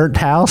that burnt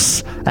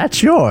house?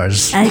 That's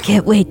yours. I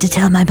can't wait to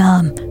tell my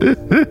mom.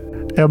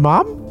 Your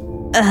mom?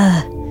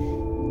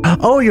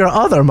 Oh, your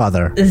other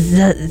mother.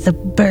 The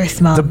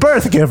birth mom. The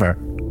birth giver.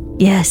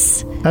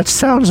 Yes, That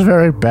sounds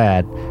very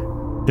bad.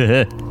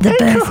 the Hey,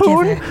 birth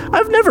Cahoon, giver.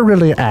 I've never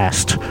really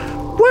asked.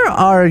 Where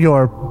are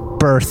your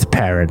birth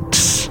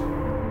parents?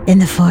 In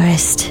the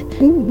forest.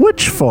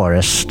 Which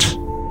forest?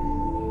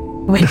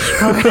 Which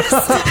forest?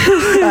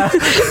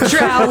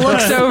 Drow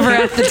looks over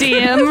at the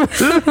DM.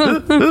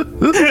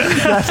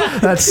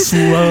 That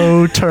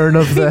slow turn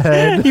of the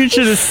head. You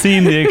should have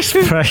seen the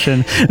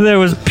expression. There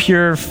was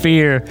pure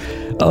fear.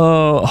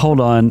 Oh, hold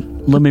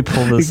on. Let me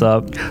pull this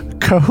up.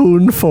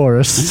 Cahoon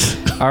Forest.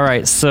 All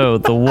right, so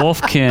the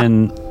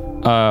Wolfkin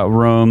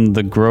roam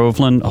the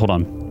Groveland. Hold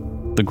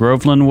on. The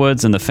Groveland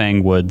Woods and the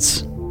Fang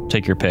Woods.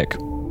 Take your pick.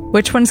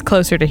 Which one's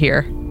closer to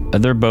here?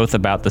 They're both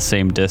about the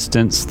same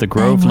distance. The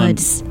Groveland.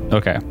 Woods.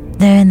 Okay.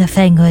 They're in the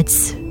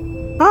Fangwoods.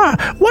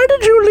 Why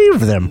did you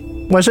leave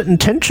them? Was it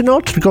intentional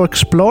to go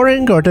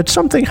exploring, or did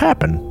something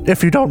happen?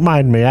 If you don't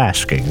mind me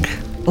asking.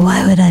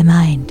 Why would I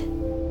mind?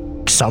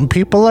 Some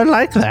people are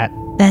like that.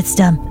 That's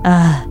dumb.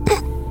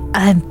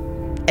 I'm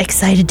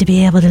excited to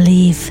be able to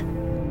leave.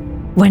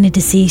 Wanted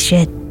to see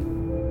shit.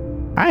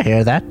 I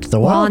hear that. The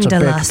world's a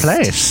big Wanderlust.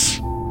 place.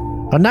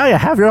 And now you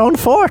have your own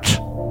fort.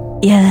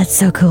 Yeah, that's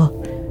so cool.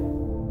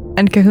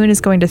 And Cahoon is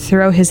going to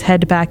throw his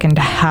head back and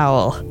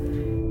howl.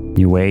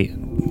 You wait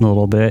a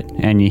little bit,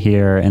 and you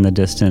hear in the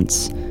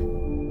distance.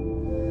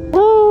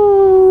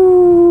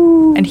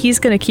 And he's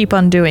going to keep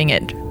on doing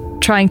it,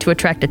 trying to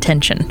attract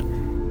attention.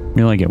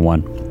 You only get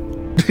one.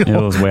 It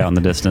was way out in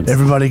the distance.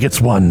 Everybody gets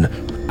one.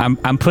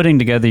 I'm putting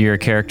together your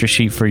character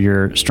sheet for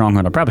your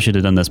stronghold. I probably should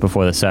have done this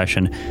before the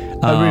session.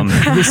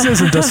 This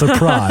isn't a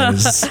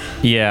surprise.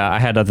 Yeah, I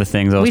had other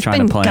things I was We've trying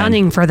been to plan.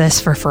 gunning for this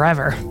for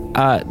forever.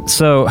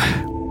 So,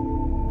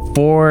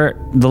 for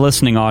the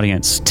listening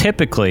audience,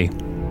 typically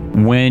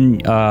when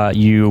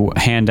you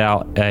hand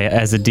out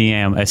as a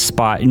DM a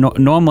spot,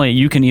 normally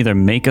you can either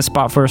make a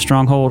spot for a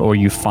stronghold or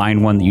you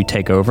find one that you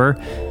take over.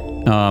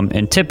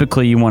 And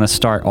typically you want to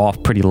start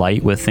off pretty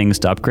light with things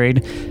to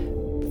upgrade.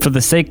 For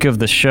the sake of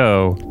the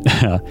show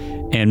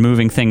and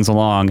moving things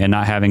along and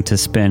not having to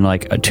spend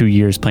like 2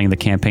 years playing the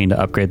campaign to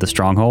upgrade the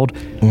stronghold,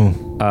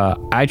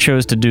 I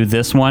chose to do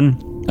this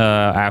one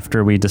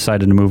after we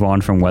decided to move on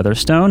from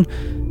Weatherstone.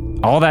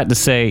 All that to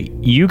say,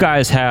 you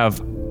guys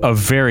have a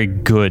very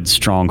good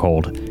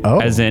stronghold. Oh.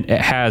 As in,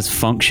 it has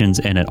functions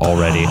in it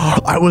already.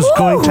 I was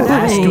going to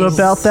ask you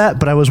about that,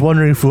 but I was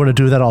wondering if we want to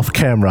do that off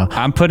camera.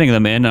 I'm putting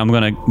them in, and I'm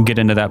going to get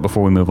into that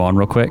before we move on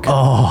real quick.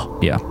 Oh,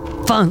 Yeah.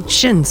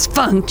 Functions.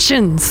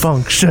 functions.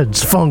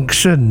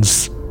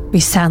 We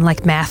sound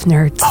like math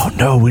nerds. Oh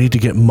no, we need to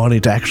get money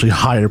to actually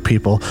hire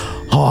people.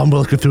 Oh, I'm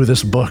looking through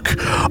this book.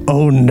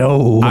 Oh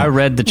no. I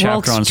read the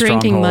chapter on Walt's strongholds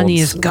drinking money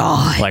is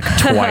gone. like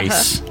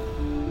twice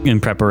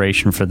in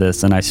preparation for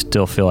this, and I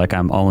still feel like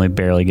I'm only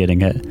barely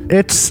getting it.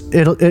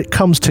 It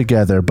comes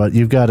together, but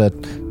you've got to.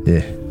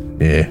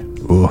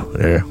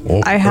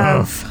 I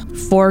have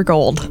 4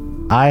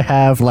 gold. I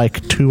have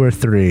like 2 or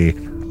 3.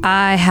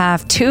 I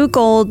have 2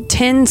 gold,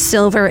 10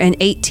 silver, and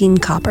 18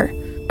 copper.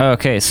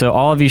 Okay, so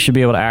all of you should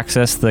be able to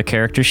access the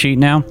character sheet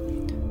now.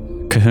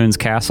 Cahoon's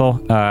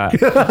Castle.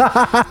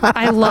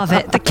 I love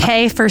it. The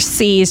K for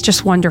C is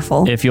just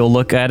wonderful. If you'll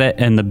look at it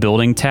in the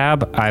building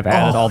tab, I've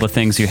added all the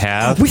things you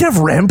have. We have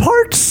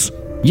ramparts?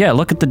 Yeah,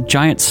 look at the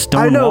giant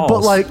stone I know, walls. but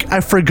like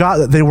I forgot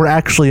that they were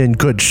actually in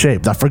good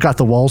shape. I forgot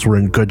the walls were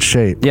in good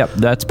shape. Yep,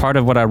 that's part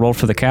of what I rolled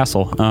for the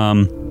castle.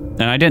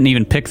 And I didn't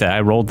even pick that.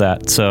 I rolled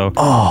that. So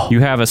you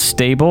have a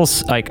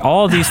stables. Like,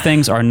 all of these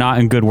things are not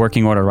in good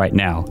working order right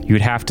now. You'd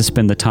have to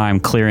spend the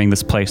time clearing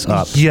this place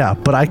up. Yeah,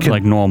 but I can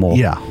Like normal.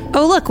 Yeah.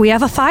 Oh, look, we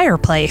have a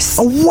fireplace.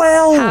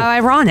 Well. How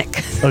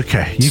ironic.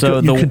 Okay, you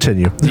the,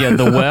 continue. Yeah,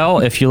 the well,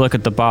 if you look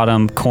at the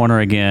bottom corner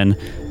again,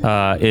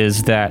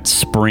 is that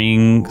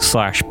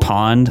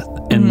spring/pond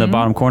in the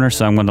bottom corner.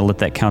 So I'm going to let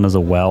that count as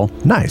a well.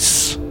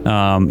 Nice.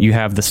 You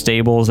have the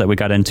stables that we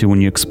got into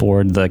when you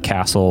explored the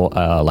castle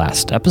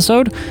last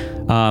episode.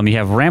 You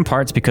have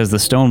ramparts because the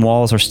stone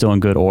walls are still in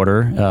good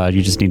order.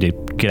 You just need to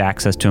get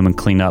access to them and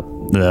clean up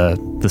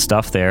the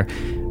stuff there.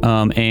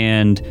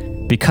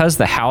 And because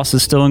the house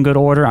is still in good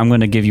order, I'm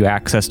going to give you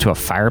access to a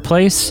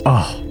fireplace.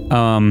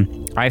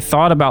 I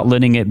thought about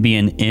letting it be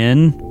an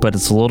inn, but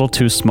it's a little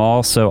too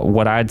small. So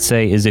what I'd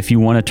say is if you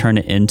want to turn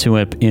it into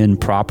an inn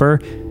proper,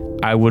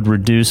 I would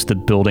reduce the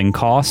building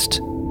cost,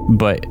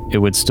 but it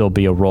would still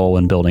be a roll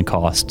in building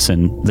costs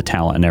and the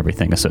talent and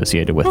everything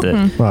associated with it.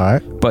 All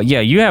right. But yeah,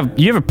 you have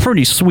a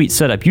pretty sweet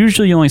setup.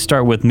 Usually you only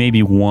start with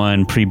maybe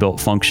one pre-built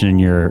function in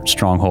your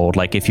stronghold.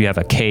 Like if you have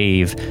a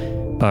cave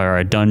or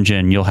a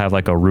dungeon, you'll have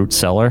like a root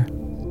cellar.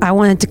 I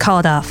wanted to call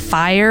it a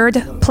fired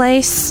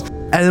place.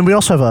 And then we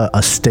also have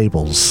a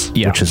stables,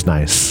 Yeah. which is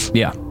nice.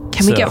 Yeah.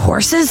 Can we get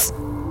horses?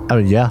 I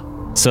mean, yeah.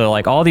 So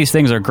like all these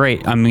things are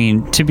great. I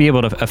mean, to be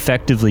able to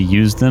effectively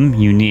use them,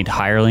 you need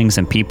hirelings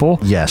and people.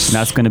 Yes. And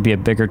that's going to be a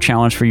bigger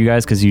challenge for you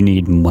guys because you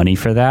need money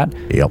for that.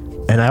 Yep.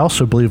 And I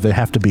also believe they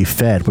have to be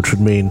fed, which would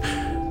mean,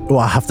 well,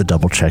 I'll have to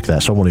double check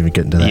that, so I won't even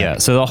get into that. Yeah.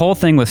 So the whole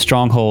thing with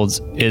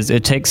strongholds is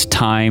it takes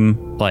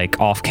time, like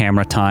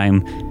off-camera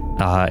time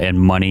and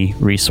money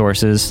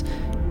resources.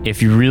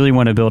 If you really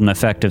want to build an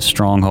effective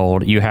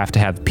stronghold, you have to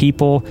have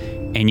people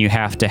and you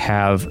have to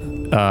have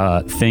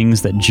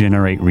things that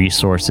generate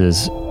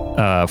resources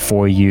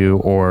for you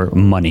or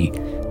money.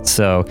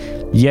 So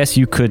yes,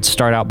 you could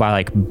start out by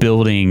like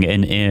building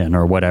an inn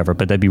or whatever,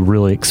 but that'd be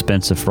really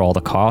expensive for all the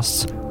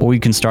costs. Or you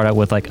can start out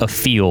with like a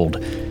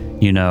field,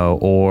 you know,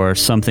 or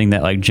something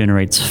that like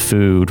generates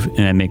food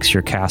and it makes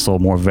your castle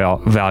more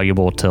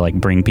valuable to like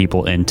bring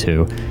people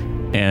into.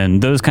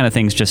 And those kind of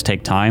things just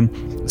take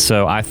time.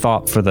 So I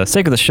thought for the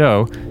sake of the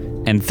show,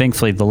 and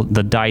thankfully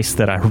the dice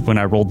that when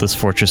I rolled this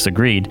fortress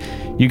agreed,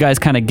 you guys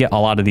kind of get a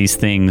lot of these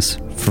things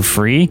for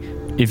free.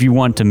 If you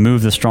want to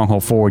move the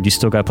stronghold forward, you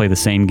still got to play the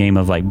same game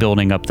of like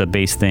building up the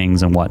base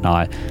things and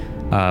whatnot,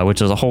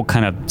 which is a whole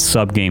kind of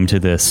sub game to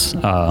this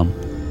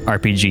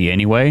RPG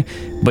anyway.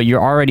 But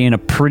you're already in a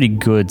pretty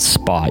good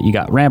spot. You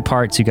got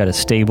ramparts, you got a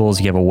stables,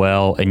 you have a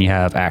well, and you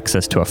have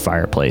access to a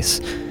fireplace.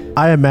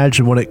 I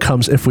imagine when it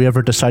comes, if we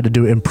ever decide to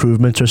do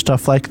improvements or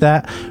stuff like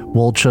that,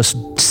 we'll just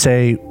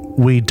say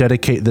we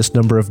dedicate this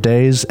number of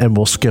days and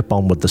we'll skip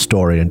on with the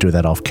story and do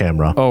that off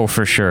camera. Oh,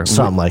 for sure.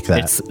 Something like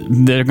that.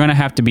 They're going to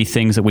have to be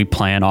things that we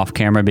plan off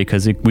camera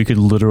because we could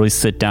literally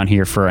sit down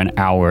here for an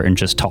hour and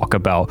just talk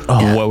about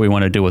what we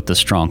want to do with the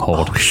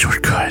stronghold. We sure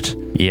could.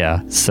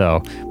 Yeah,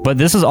 so. But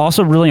this is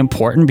also really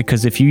important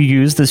because if you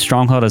use this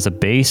stronghold as a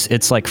base,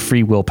 it's like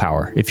free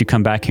willpower. If you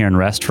come back here and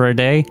rest for a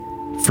day,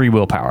 free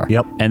willpower.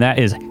 Yep. And that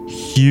is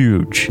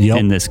huge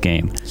in this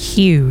game.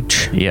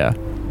 Huge. Yeah.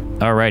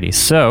 Alrighty,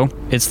 so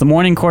it's the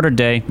morning quarter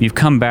day. You've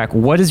come back.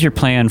 What is your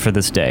plan for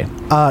this day?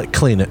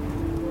 Clean it.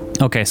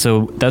 Okay,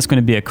 so that's going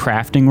to be a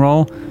crafting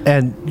roll.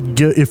 And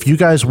if you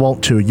guys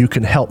want to, you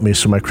can help me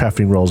so my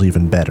crafting roll is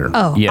even better.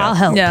 Oh, Yeah. I'll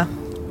help. Yeah.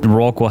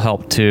 Rolk will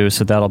help too,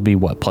 so that'll be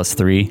what,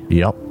 +3?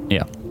 Yep.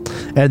 Yeah.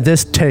 And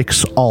this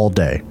takes all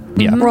day.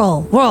 Yeah.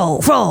 Roll.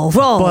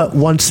 But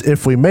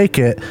if we make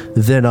it,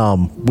 then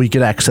we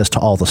get access to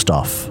all the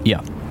stuff.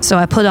 Yeah. So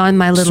I put on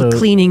my little So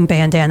cleaning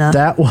bandana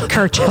That one,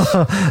 kerchief.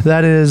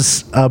 that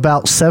is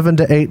about 7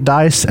 to 8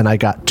 dice, and I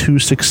got 2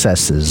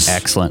 successes.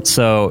 Excellent.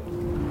 So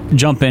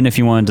jump in if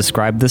you want to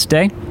describe this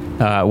day.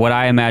 What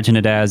I imagine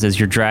it as is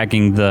you're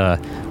dragging the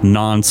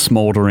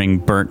non-smoldering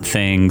burnt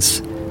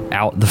things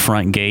out the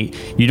front gate.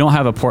 You don't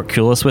have a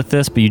portcullis with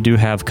this, but you do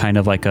have kind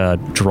of like a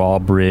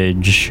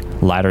drawbridge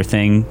ladder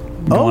thing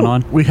going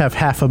on. We have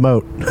half a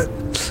moat.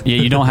 Yeah,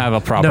 you don't have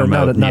a proper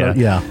moat.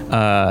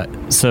 Yeah.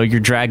 So you're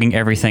dragging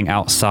everything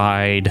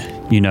outside,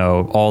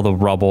 all the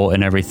rubble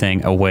and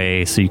everything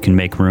away so you can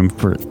make room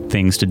for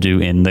things to do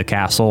in the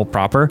castle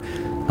proper.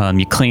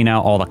 You clean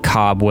out all the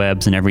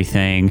cobwebs and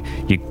everything.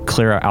 You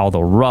clear out all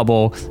the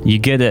rubble. You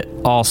get it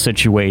all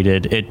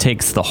situated. It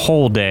takes the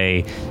whole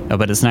day,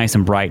 but it's nice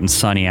and bright and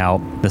sunny out.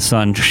 The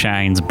sun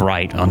shines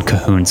bright on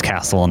Cahoon's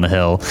castle on the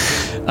hill.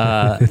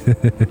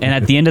 And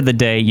at the end of the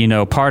day,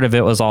 part of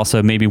it was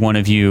also maybe one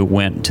of you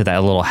went to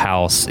that little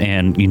house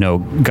and,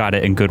 got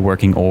it in good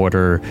working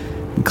order,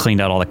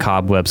 cleaned out all the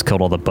cobwebs,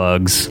 killed all the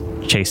bugs,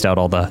 chased out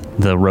all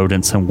the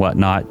rodents and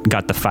whatnot,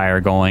 got the fire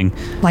going.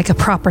 Like a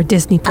proper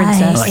Disney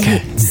princess. I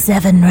ate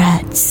 7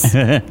 rats.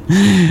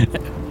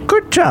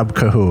 Good job,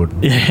 Cahoon.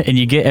 And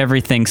you get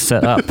everything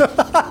set up.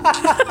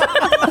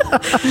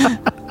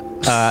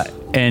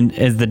 And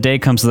as the day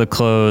comes to the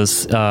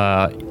close,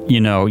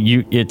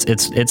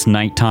 it's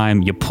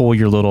nighttime. You pull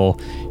your little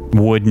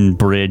wooden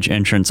bridge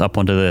entrance up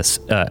onto this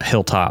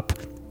hilltop.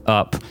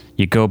 Up,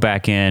 you go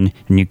back in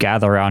and you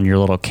gather around your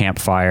little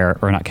campfire,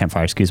 or not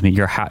campfire, excuse me,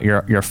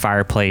 your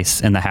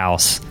fireplace in the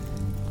house,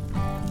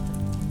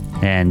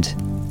 and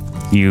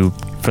you,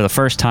 for the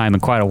first time in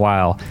quite a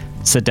while,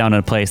 sit down in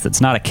a place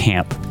that's not a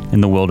camp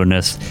in the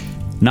wilderness,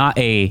 not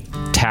a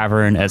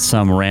tavern at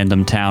some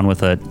random town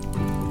with a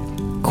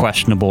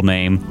questionable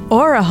name,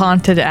 Or a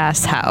haunted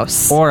ass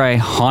house. or a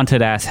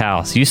haunted ass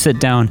house. You sit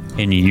down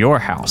in your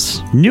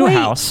house, new Wait.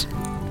 house,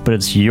 but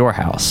it's your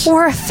house.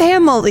 Or a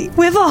family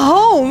with a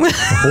home.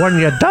 When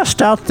you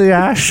dust out the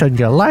ash and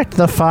you light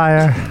the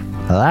fire,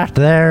 that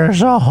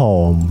there's a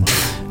home.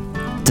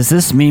 Does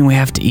this mean we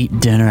have to eat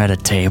dinner at a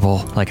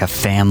table like a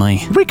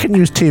family? We can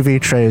use TV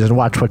trays and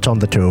watch what's on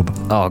the tube.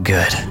 Oh,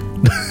 good.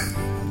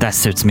 That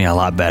suits me a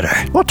lot better.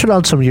 We'll turn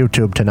on some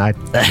YouTube tonight.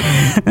 I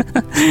have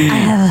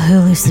a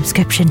Hulu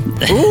subscription.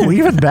 Ooh,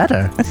 even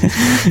better.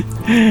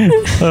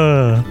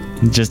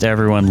 Just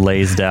everyone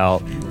lazed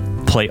out,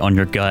 plate on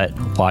your gut,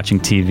 watching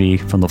TV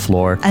from the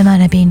floor. I'm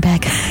on a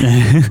beanbag.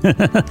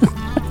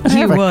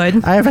 You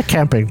would. I have a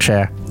camping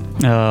chair,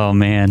 Oh,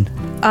 man.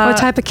 What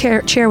type of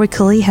chair would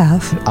Kali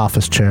have?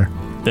 office chair.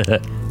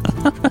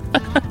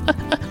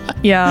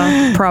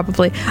 Yeah,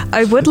 probably.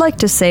 I would like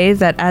to say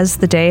that as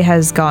the day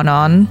has gone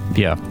on,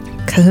 Yeah.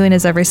 Cahoon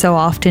has every so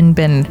often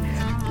been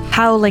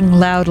howling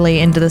loudly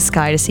into the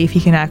sky to see if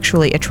he can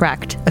actually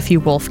attract a few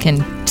wolfkin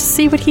to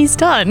see what he's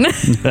done.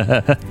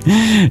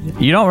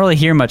 You don't really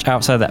hear much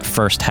outside that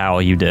first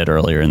howl you did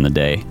earlier in the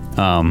day.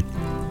 God,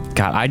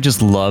 I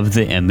just love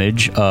the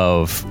image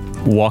of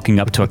walking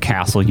up to a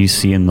castle you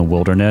see in the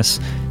wilderness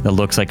that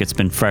looks like it's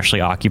been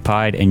freshly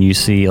occupied, and you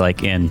see,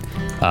 like, in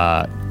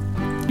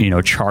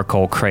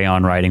charcoal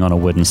crayon writing on a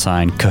wooden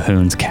sign,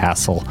 Cahoon's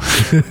Castle.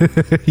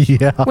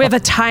 Yeah. We have a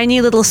tiny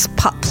little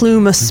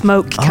plume of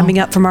smoke coming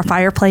up from our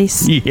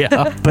fireplace.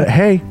 Yeah. But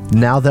hey,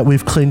 now that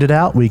we've cleaned it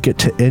out, we get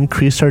to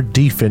increase our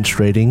defense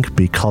rating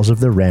because of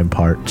the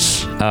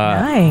ramparts.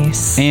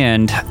 Nice.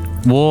 And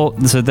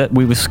so that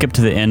we skipped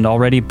to the end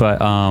already,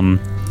 but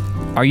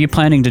are you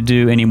planning to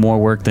do any more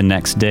work the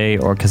next day,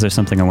 or because there's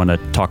something I want to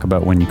talk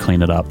about when you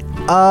clean it up?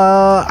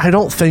 I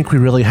don't think we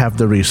really have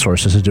the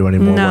resources to do any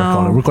more work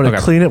on it. We're going to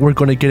Okay. clean it, we're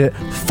going to get it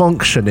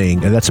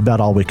functioning, and that's about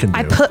all we can do.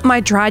 I put my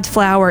dried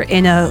flower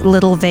in a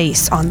little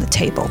vase on the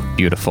table.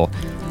 Beautiful.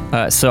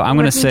 So I'm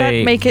going to Wouldn't that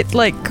say, make it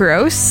like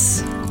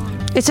gross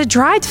It's a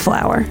dried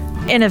flower.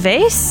 in a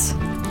vase?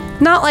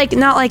 Not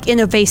like in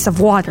a vase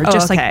of water, Oh,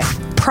 just okay.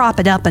 like prop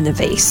it up in a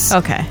vase.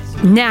 Okay.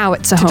 Now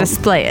it's a To home.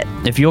 display it.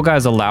 if you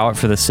guys allow it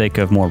for the sake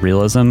of more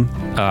realism,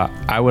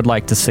 I would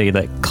like to say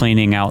that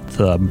cleaning out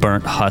the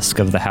burnt husk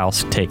of the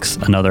house takes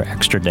another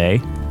extra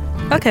day.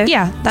 Okay.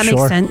 Yeah, that Sure.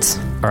 makes sense.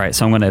 All right,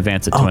 so I'm going to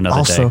advance it to another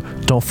also, day.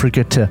 don't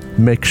forget to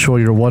make sure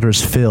your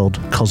water's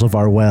filled because of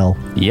our well.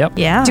 Yep.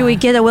 Yeah. Do we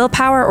get a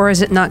willpower, or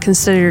is it not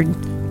considered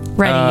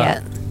ready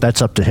yet?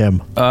 That's up to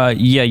him.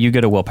 Yeah, you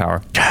get a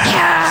willpower.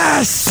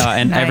 Yes.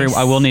 And Nice.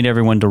 I will need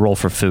everyone to roll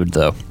for food,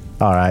 though.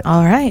 All right.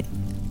 All right.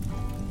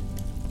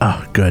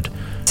 Oh, good.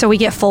 So we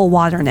get full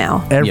water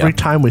now. Every Yeah.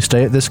 time we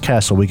stay at this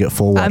castle, we get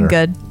full water. I'm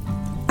good.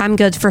 I'm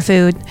good for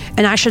food,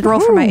 and I should roll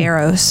for my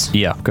arrows.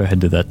 Yeah, go ahead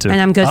and do that, too. And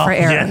I'm good Oh, for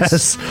arrows.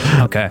 yes.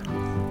 Okay.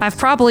 I've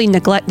probably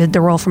neglected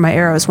to roll for my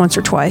arrows once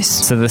or twice.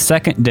 So the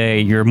second day,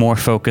 you're more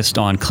focused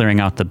on clearing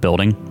out the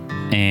building,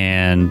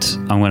 and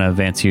I'm going to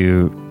advance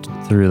you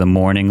through the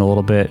morning a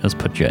little bit. Let's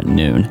put you at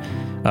noon.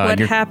 What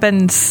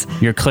happens?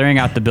 You're clearing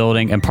out the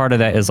building, and part of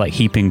that is like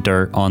heaping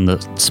dirt on the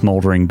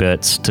smoldering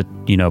bits to,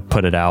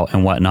 put it out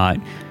and whatnot.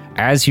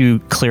 As you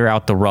clear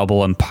out the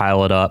rubble and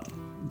pile it up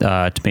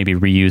to maybe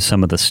reuse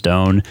some of the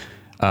stone,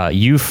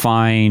 you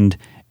find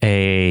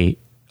a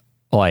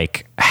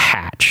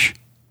hatch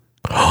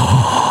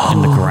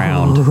in the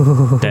ground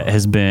that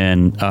has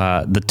been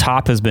the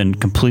top has been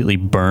completely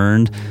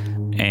burned,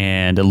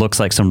 and it looks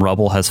like some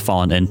rubble has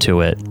fallen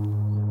into it.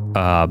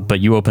 But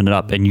you open it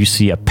up and you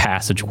see a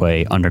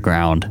passageway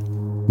underground.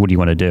 What do you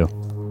want to do?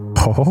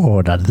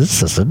 Oh, now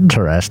this is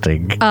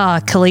interesting.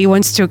 Kali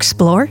wants to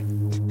explore.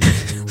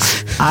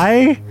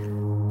 I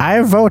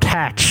vote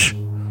Hatch.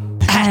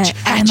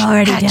 I'm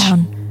already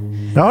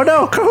down. Oh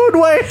no,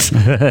 Cahoon, wait!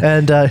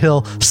 And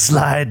he'll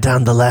slide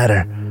down the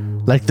ladder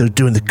like they're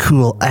doing the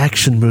cool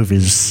action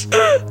movies.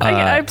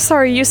 I'm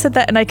sorry, you said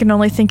that, and I can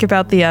only think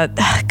about the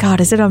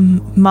God. Is it a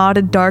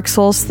modded Dark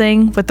Souls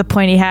thing with the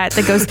pointy hat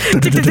that goes?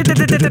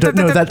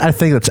 No, I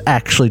think that's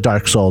actually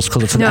Dark Souls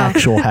because it's an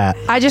actual hat.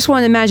 I just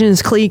want to imagine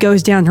as Kali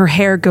goes down, her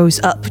hair goes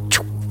up.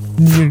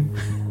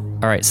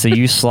 All right, so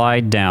you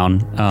slide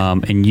down,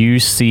 and you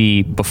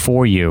see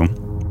before you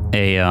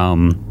a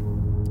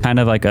kind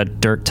of like a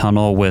dirt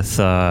tunnel with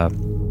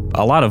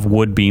a lot of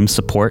wood beam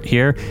support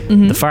here.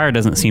 Mm-hmm. The fire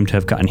doesn't seem to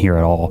have gotten here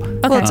at all.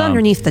 Okay, it's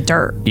underneath the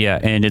dirt. Yeah,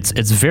 and it's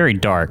very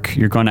dark.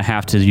 You're going to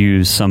have to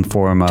use some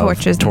form of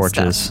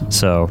torches.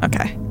 So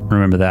okay,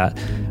 remember that.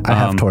 I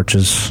have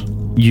torches.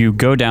 You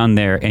go down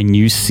there and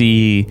you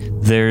see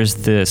there's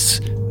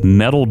this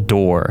metal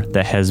door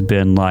that has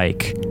been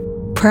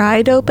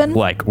pried open,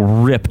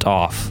 ripped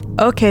off.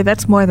 Okay,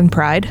 that's more than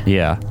pried.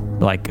 Yeah.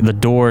 Like the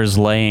door is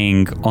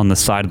laying on the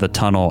side of the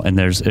tunnel and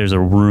there's a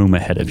room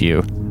ahead of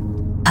you.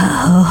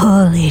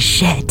 Oh, holy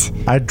shit.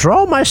 I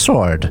draw my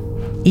sword.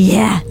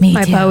 Yeah, me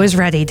My too. bow is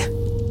readied.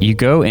 You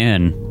go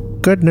in.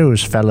 Good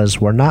news, fellas.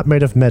 We're not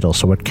made of metal,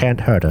 so it can't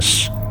hurt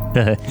us.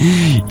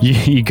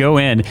 You go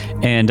in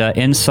and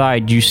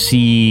inside you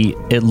see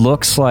it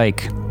looks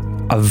like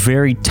a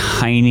very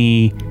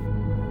tiny,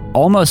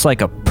 almost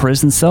like a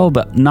prison cell,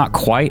 but not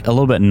quite, a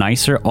little bit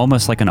nicer,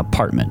 almost like an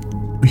apartment.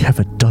 We have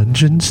a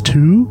dungeons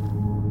too?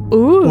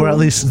 Ooh. Or at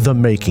least the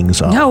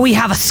makings of. No, we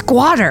have a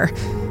squatter.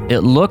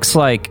 It looks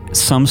like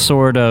some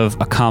sort of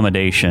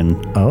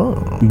accommodation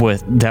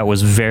that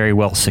was very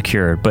well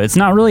secured, but it's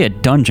not really a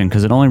dungeon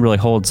because it only really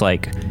holds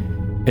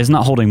it's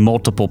not holding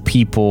multiple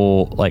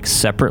people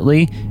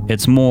separately.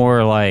 It's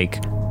more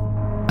like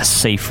a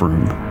safe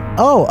room.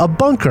 Oh, a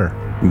bunker.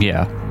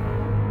 Yeah.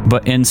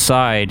 But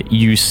inside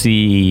you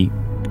see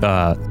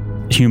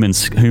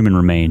human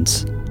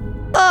remains.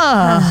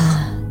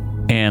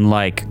 And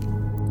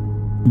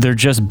they're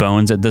just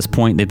bones at this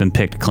point. They've been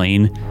picked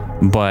clean.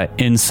 But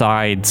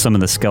inside some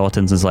of the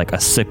skeletons is a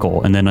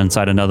sickle, and then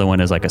inside another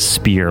one is a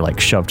spear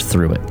shoved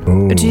through it.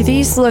 Ooh. Do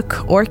these look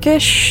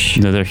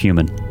orcish? No, they're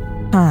human.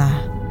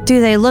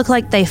 Do they look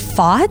like they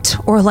fought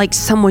or like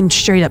someone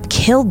straight up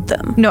killed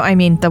them? No, I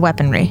mean the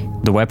weaponry.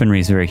 The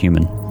weaponry is very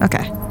human.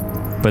 Okay.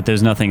 But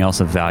there's nothing else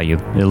of value.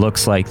 It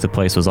looks like the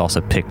place was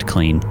also picked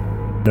clean.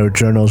 No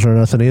journals or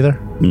nothing either?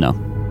 No.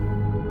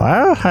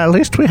 Well, at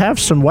least we have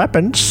some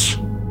weapons.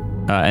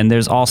 And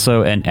there's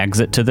also an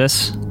exit to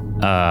this.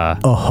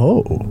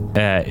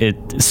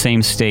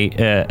 Same state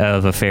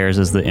of affairs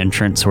as the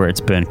entrance where it's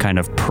been kind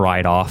of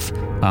pried off.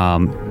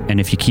 And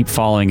if you keep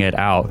following it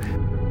out,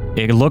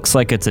 it looks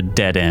like it's a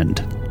dead end.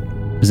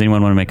 Does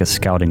anyone want to make a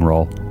scouting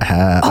roll?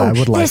 I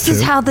would like to. This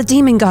is how the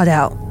demon got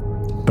out.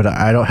 But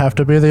I don't have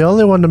to be the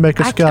only one to make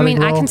a scouting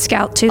roll. I mean, I can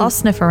scout too. I'll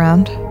sniff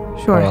around.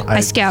 Sure. Well, I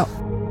scout.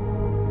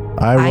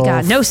 I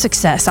got no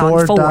success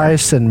on 4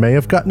 dice and may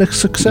have gotten a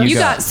success. You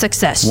got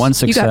success. 1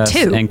 success.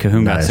 You got 2. And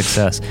Cahoon got Nice.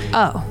 success.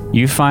 Oh.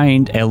 You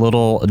find a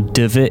little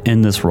divot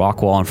in this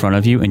rock wall in front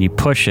of you, and you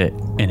push it,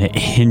 and it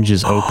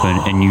hinges open,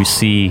 and you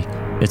see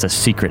it's a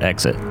secret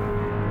exit.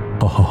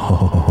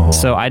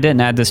 So I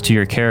didn't add this to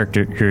your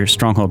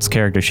Stronghold's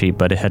character sheet,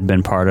 but it had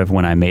been part of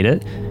when I made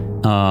it.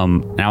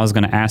 And I was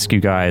going to ask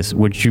you guys,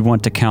 would you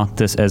want to count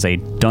this as a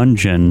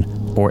dungeon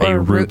or a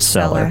root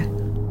cellar?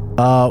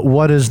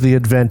 What is the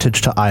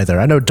advantage to either?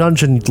 I know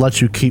dungeon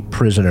lets you keep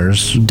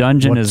prisoners.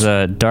 Dungeon is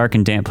a dark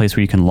and damp place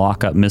where you can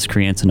lock up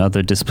miscreants and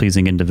other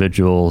displeasing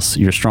individuals.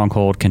 Your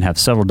Stronghold can have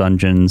several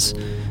dungeons.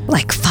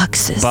 Like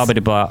foxes.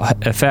 Blah.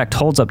 Effect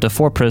holds up to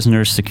 4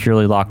 prisoners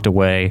securely locked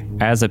away.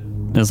 As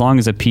long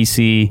as a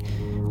PC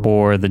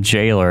or the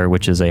jailer,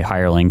 which is a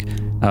hireling,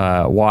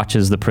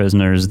 watches the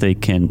prisoners,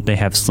 they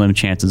have slim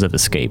chances of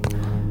escape.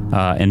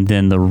 And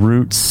then the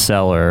root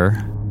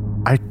cellar.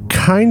 I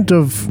kind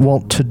of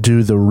want to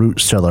do the root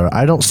cellar.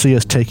 I don't see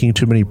us taking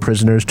too many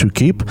prisoners to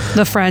keep.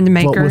 The friend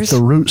makers. But with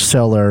the root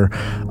cellar,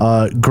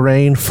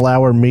 grain,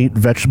 flour, meat,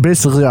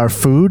 basically our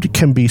food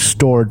can be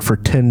stored for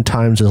 10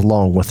 times as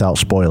long without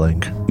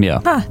spoiling. Yeah.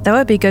 That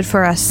would be good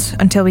for us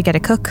until we get a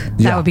cook.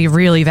 That would be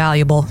really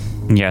valuable.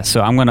 Yeah,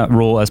 so I'm going to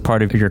roll as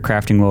part of your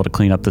crafting roll to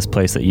clean up this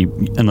place that you,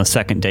 in the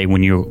second day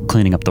when you were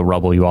cleaning up the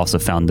rubble, you also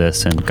found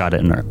this and got it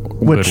in a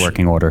good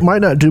working order.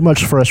 Might not do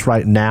much for us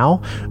right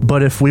now,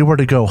 but if we were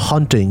to go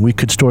hunting, we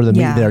could store the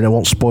meat there and it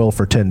won't spoil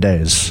for 10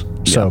 days.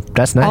 So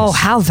that's nice. Oh,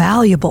 how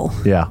valuable.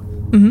 Yeah.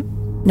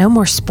 Mm-hmm. No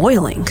more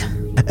spoiling.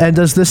 And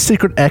does this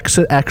secret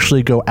exit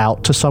actually go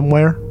out to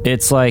somewhere?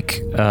 It's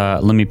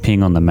let me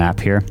ping on the map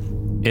here.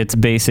 It's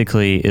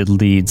basically, it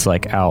leads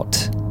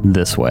out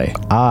this way.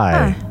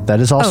 That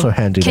is also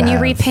handy to have. Can you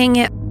reping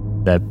it?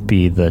 That'd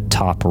be the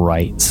top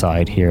right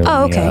side here.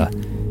 Oh, okay.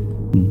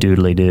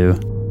 Doodly do.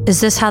 Is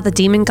this how the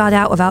demon got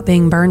out without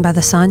being burned by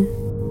the sun?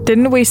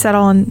 Didn't we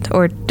settle on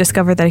or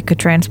discover that it could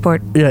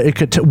transport? Yeah, it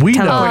could. We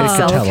know it could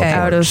itself teleport.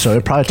 out of so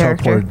it probably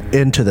character. teleported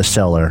into the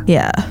cellar.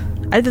 Yeah.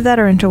 Either that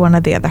or into one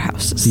of the other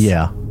houses.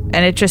 Yeah.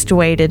 And it just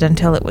waited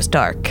until it was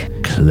dark.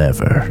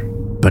 Clever.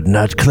 But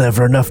not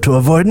clever enough to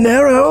avoid an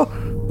arrow.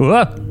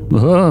 Whoa,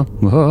 whoa,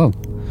 whoa.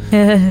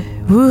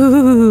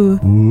 Woo.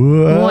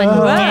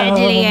 One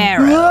deadly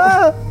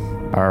arrow.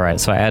 All right,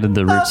 so I added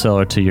the root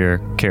cellar to your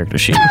character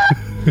sheet.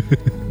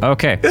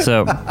 Okay,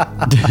 so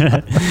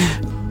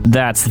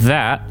that's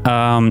that.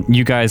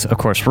 You guys, of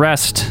course,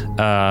 rest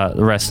the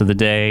rest of the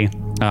day.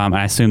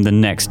 I assume the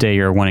next day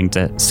you're wanting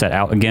to set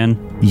out again.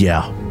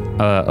 Yeah.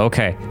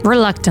 Okay.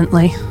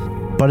 Reluctantly.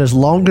 But as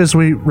long as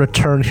we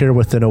return here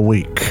within a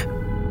week,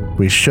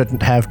 we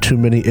shouldn't have too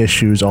many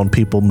issues on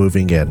people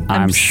moving in.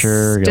 I'm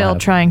sure you'll Still have-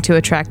 trying to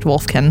attract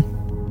Wolfkin.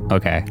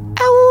 Okay.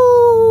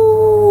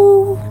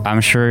 Ow.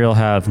 I'm sure you'll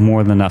have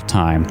more than enough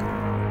time.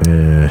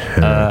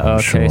 Okay,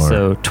 sure.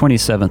 so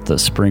 27th of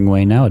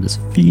Springway. Now it is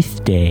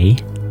feast day.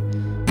 It's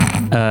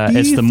the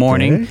Feast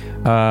morning.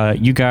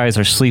 You guys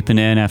are sleeping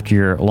in after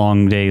your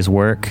long day's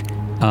work.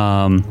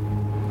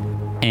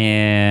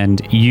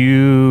 And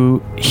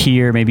you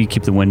hear, maybe you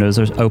keep the windows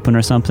open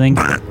or something.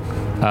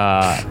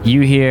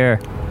 You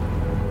hear,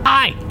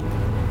 "Hi!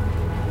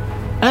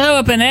 Hello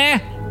up in there!"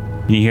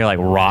 And you hear like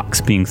rocks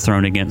being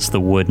thrown against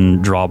the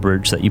wooden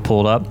drawbridge that you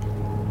pulled up.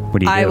 What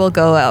do you do? I will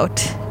go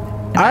out.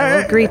 And I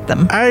will greet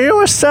them. Are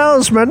you a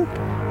salesman?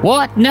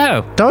 What?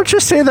 No. Don't you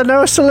see the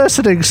no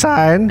soliciting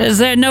sign? Is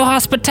there no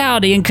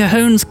hospitality in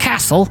Cahoon's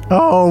castle?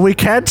 Oh, we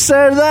can't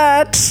say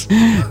that.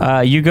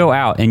 You go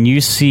out and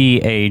you see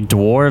a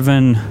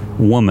dwarven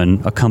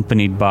woman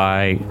accompanied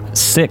by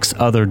 6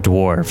 other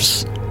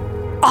dwarves.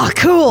 Oh,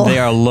 cool. They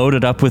are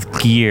loaded up with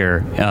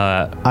gear.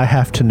 I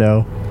have to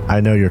know. I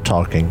know you're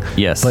talking.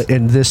 Yes. But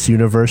in this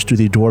universe, do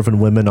the dwarven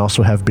women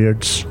also have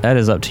beards? That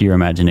is up to your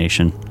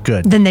imagination.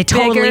 Good. Then they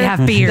totally Bigger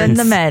have beards. than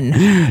the men.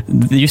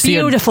 You see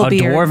Beautiful a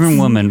beards. dwarven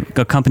woman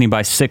accompanied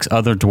by 6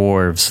 other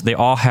dwarves. They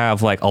all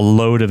have like a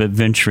load of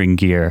adventuring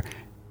gear.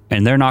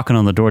 And they're knocking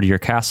on the door to your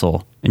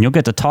castle. And you'll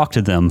get to talk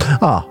to them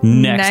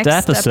next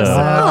episode.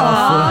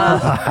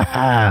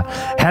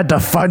 Had to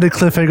find a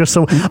cliffhanger,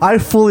 so I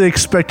fully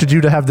expected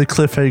you to have the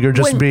cliffhanger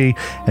just be,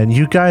 and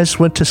you guys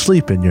went to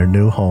sleep in your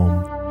new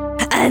home.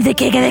 I'm the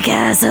king of the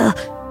castle.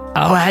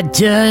 Oh, I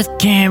just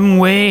can't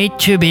wait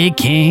to be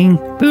king.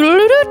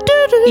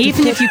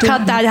 Even if you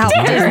cut that out,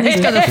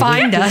 Disney's gonna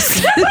find us.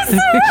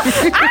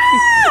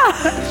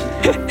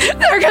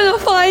 They're gonna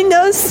find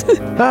us. You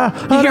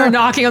hear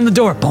knocking on the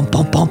door. Bum,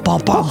 bum, bum,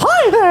 bum, bum.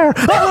 Hi there!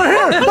 Over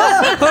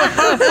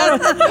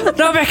here!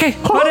 No, Becky,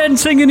 I didn't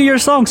sing any of your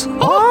songs.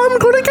 I'm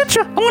gonna get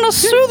you! I'm gonna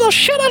sue the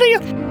shit out of you.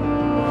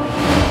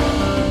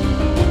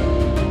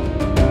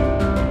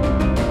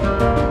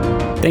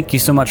 Thank you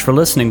so much for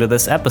listening to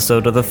this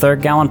episode of the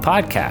Third Gallon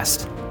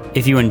Podcast.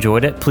 If you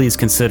enjoyed it, please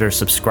consider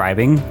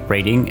subscribing,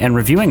 rating, and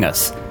reviewing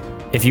us.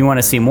 If you want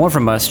to see more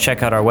from us,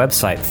 check out our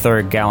website,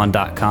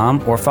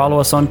 thirdgallon.com, or follow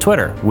us on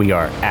Twitter. We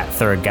are at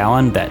Third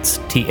Gallon, that's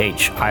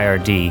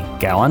THIRD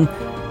Gallon.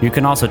 You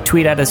can also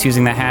tweet at us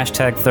using the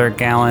hashtag Third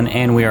Gallon,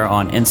 and we are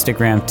on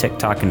Instagram,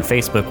 TikTok, and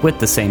Facebook with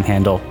the same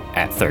handle,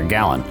 at Third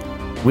Gallon.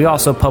 We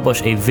also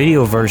publish a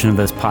video version of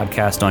this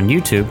podcast on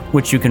YouTube,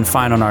 which you can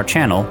find on our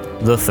channel,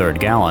 The Third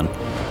Gallon.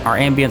 Our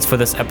ambience for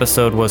this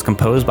episode was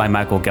composed by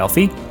Michael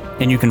Gelfi,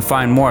 and you can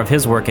find more of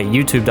his work at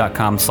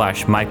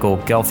youtube.com/Michael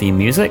Gelfi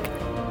Music,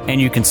 and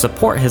you can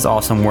support his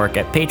awesome work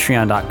at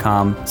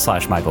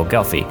patreon.com/Michael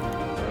Gelfi.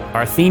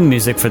 Our theme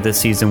music for this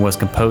season was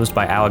composed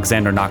by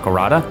Alexander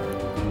Nakarada.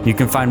 You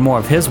can find more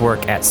of his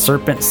work at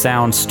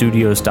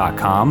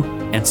serpentsoundstudios.com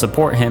and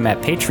support him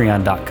at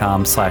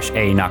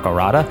patreon.com/A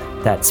Nakarada.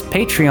 That's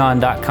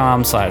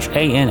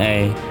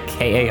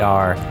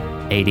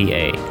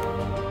patreon.com/ANAKARADA.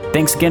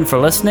 Thanks again for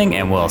listening,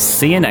 and we'll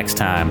see you next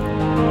time.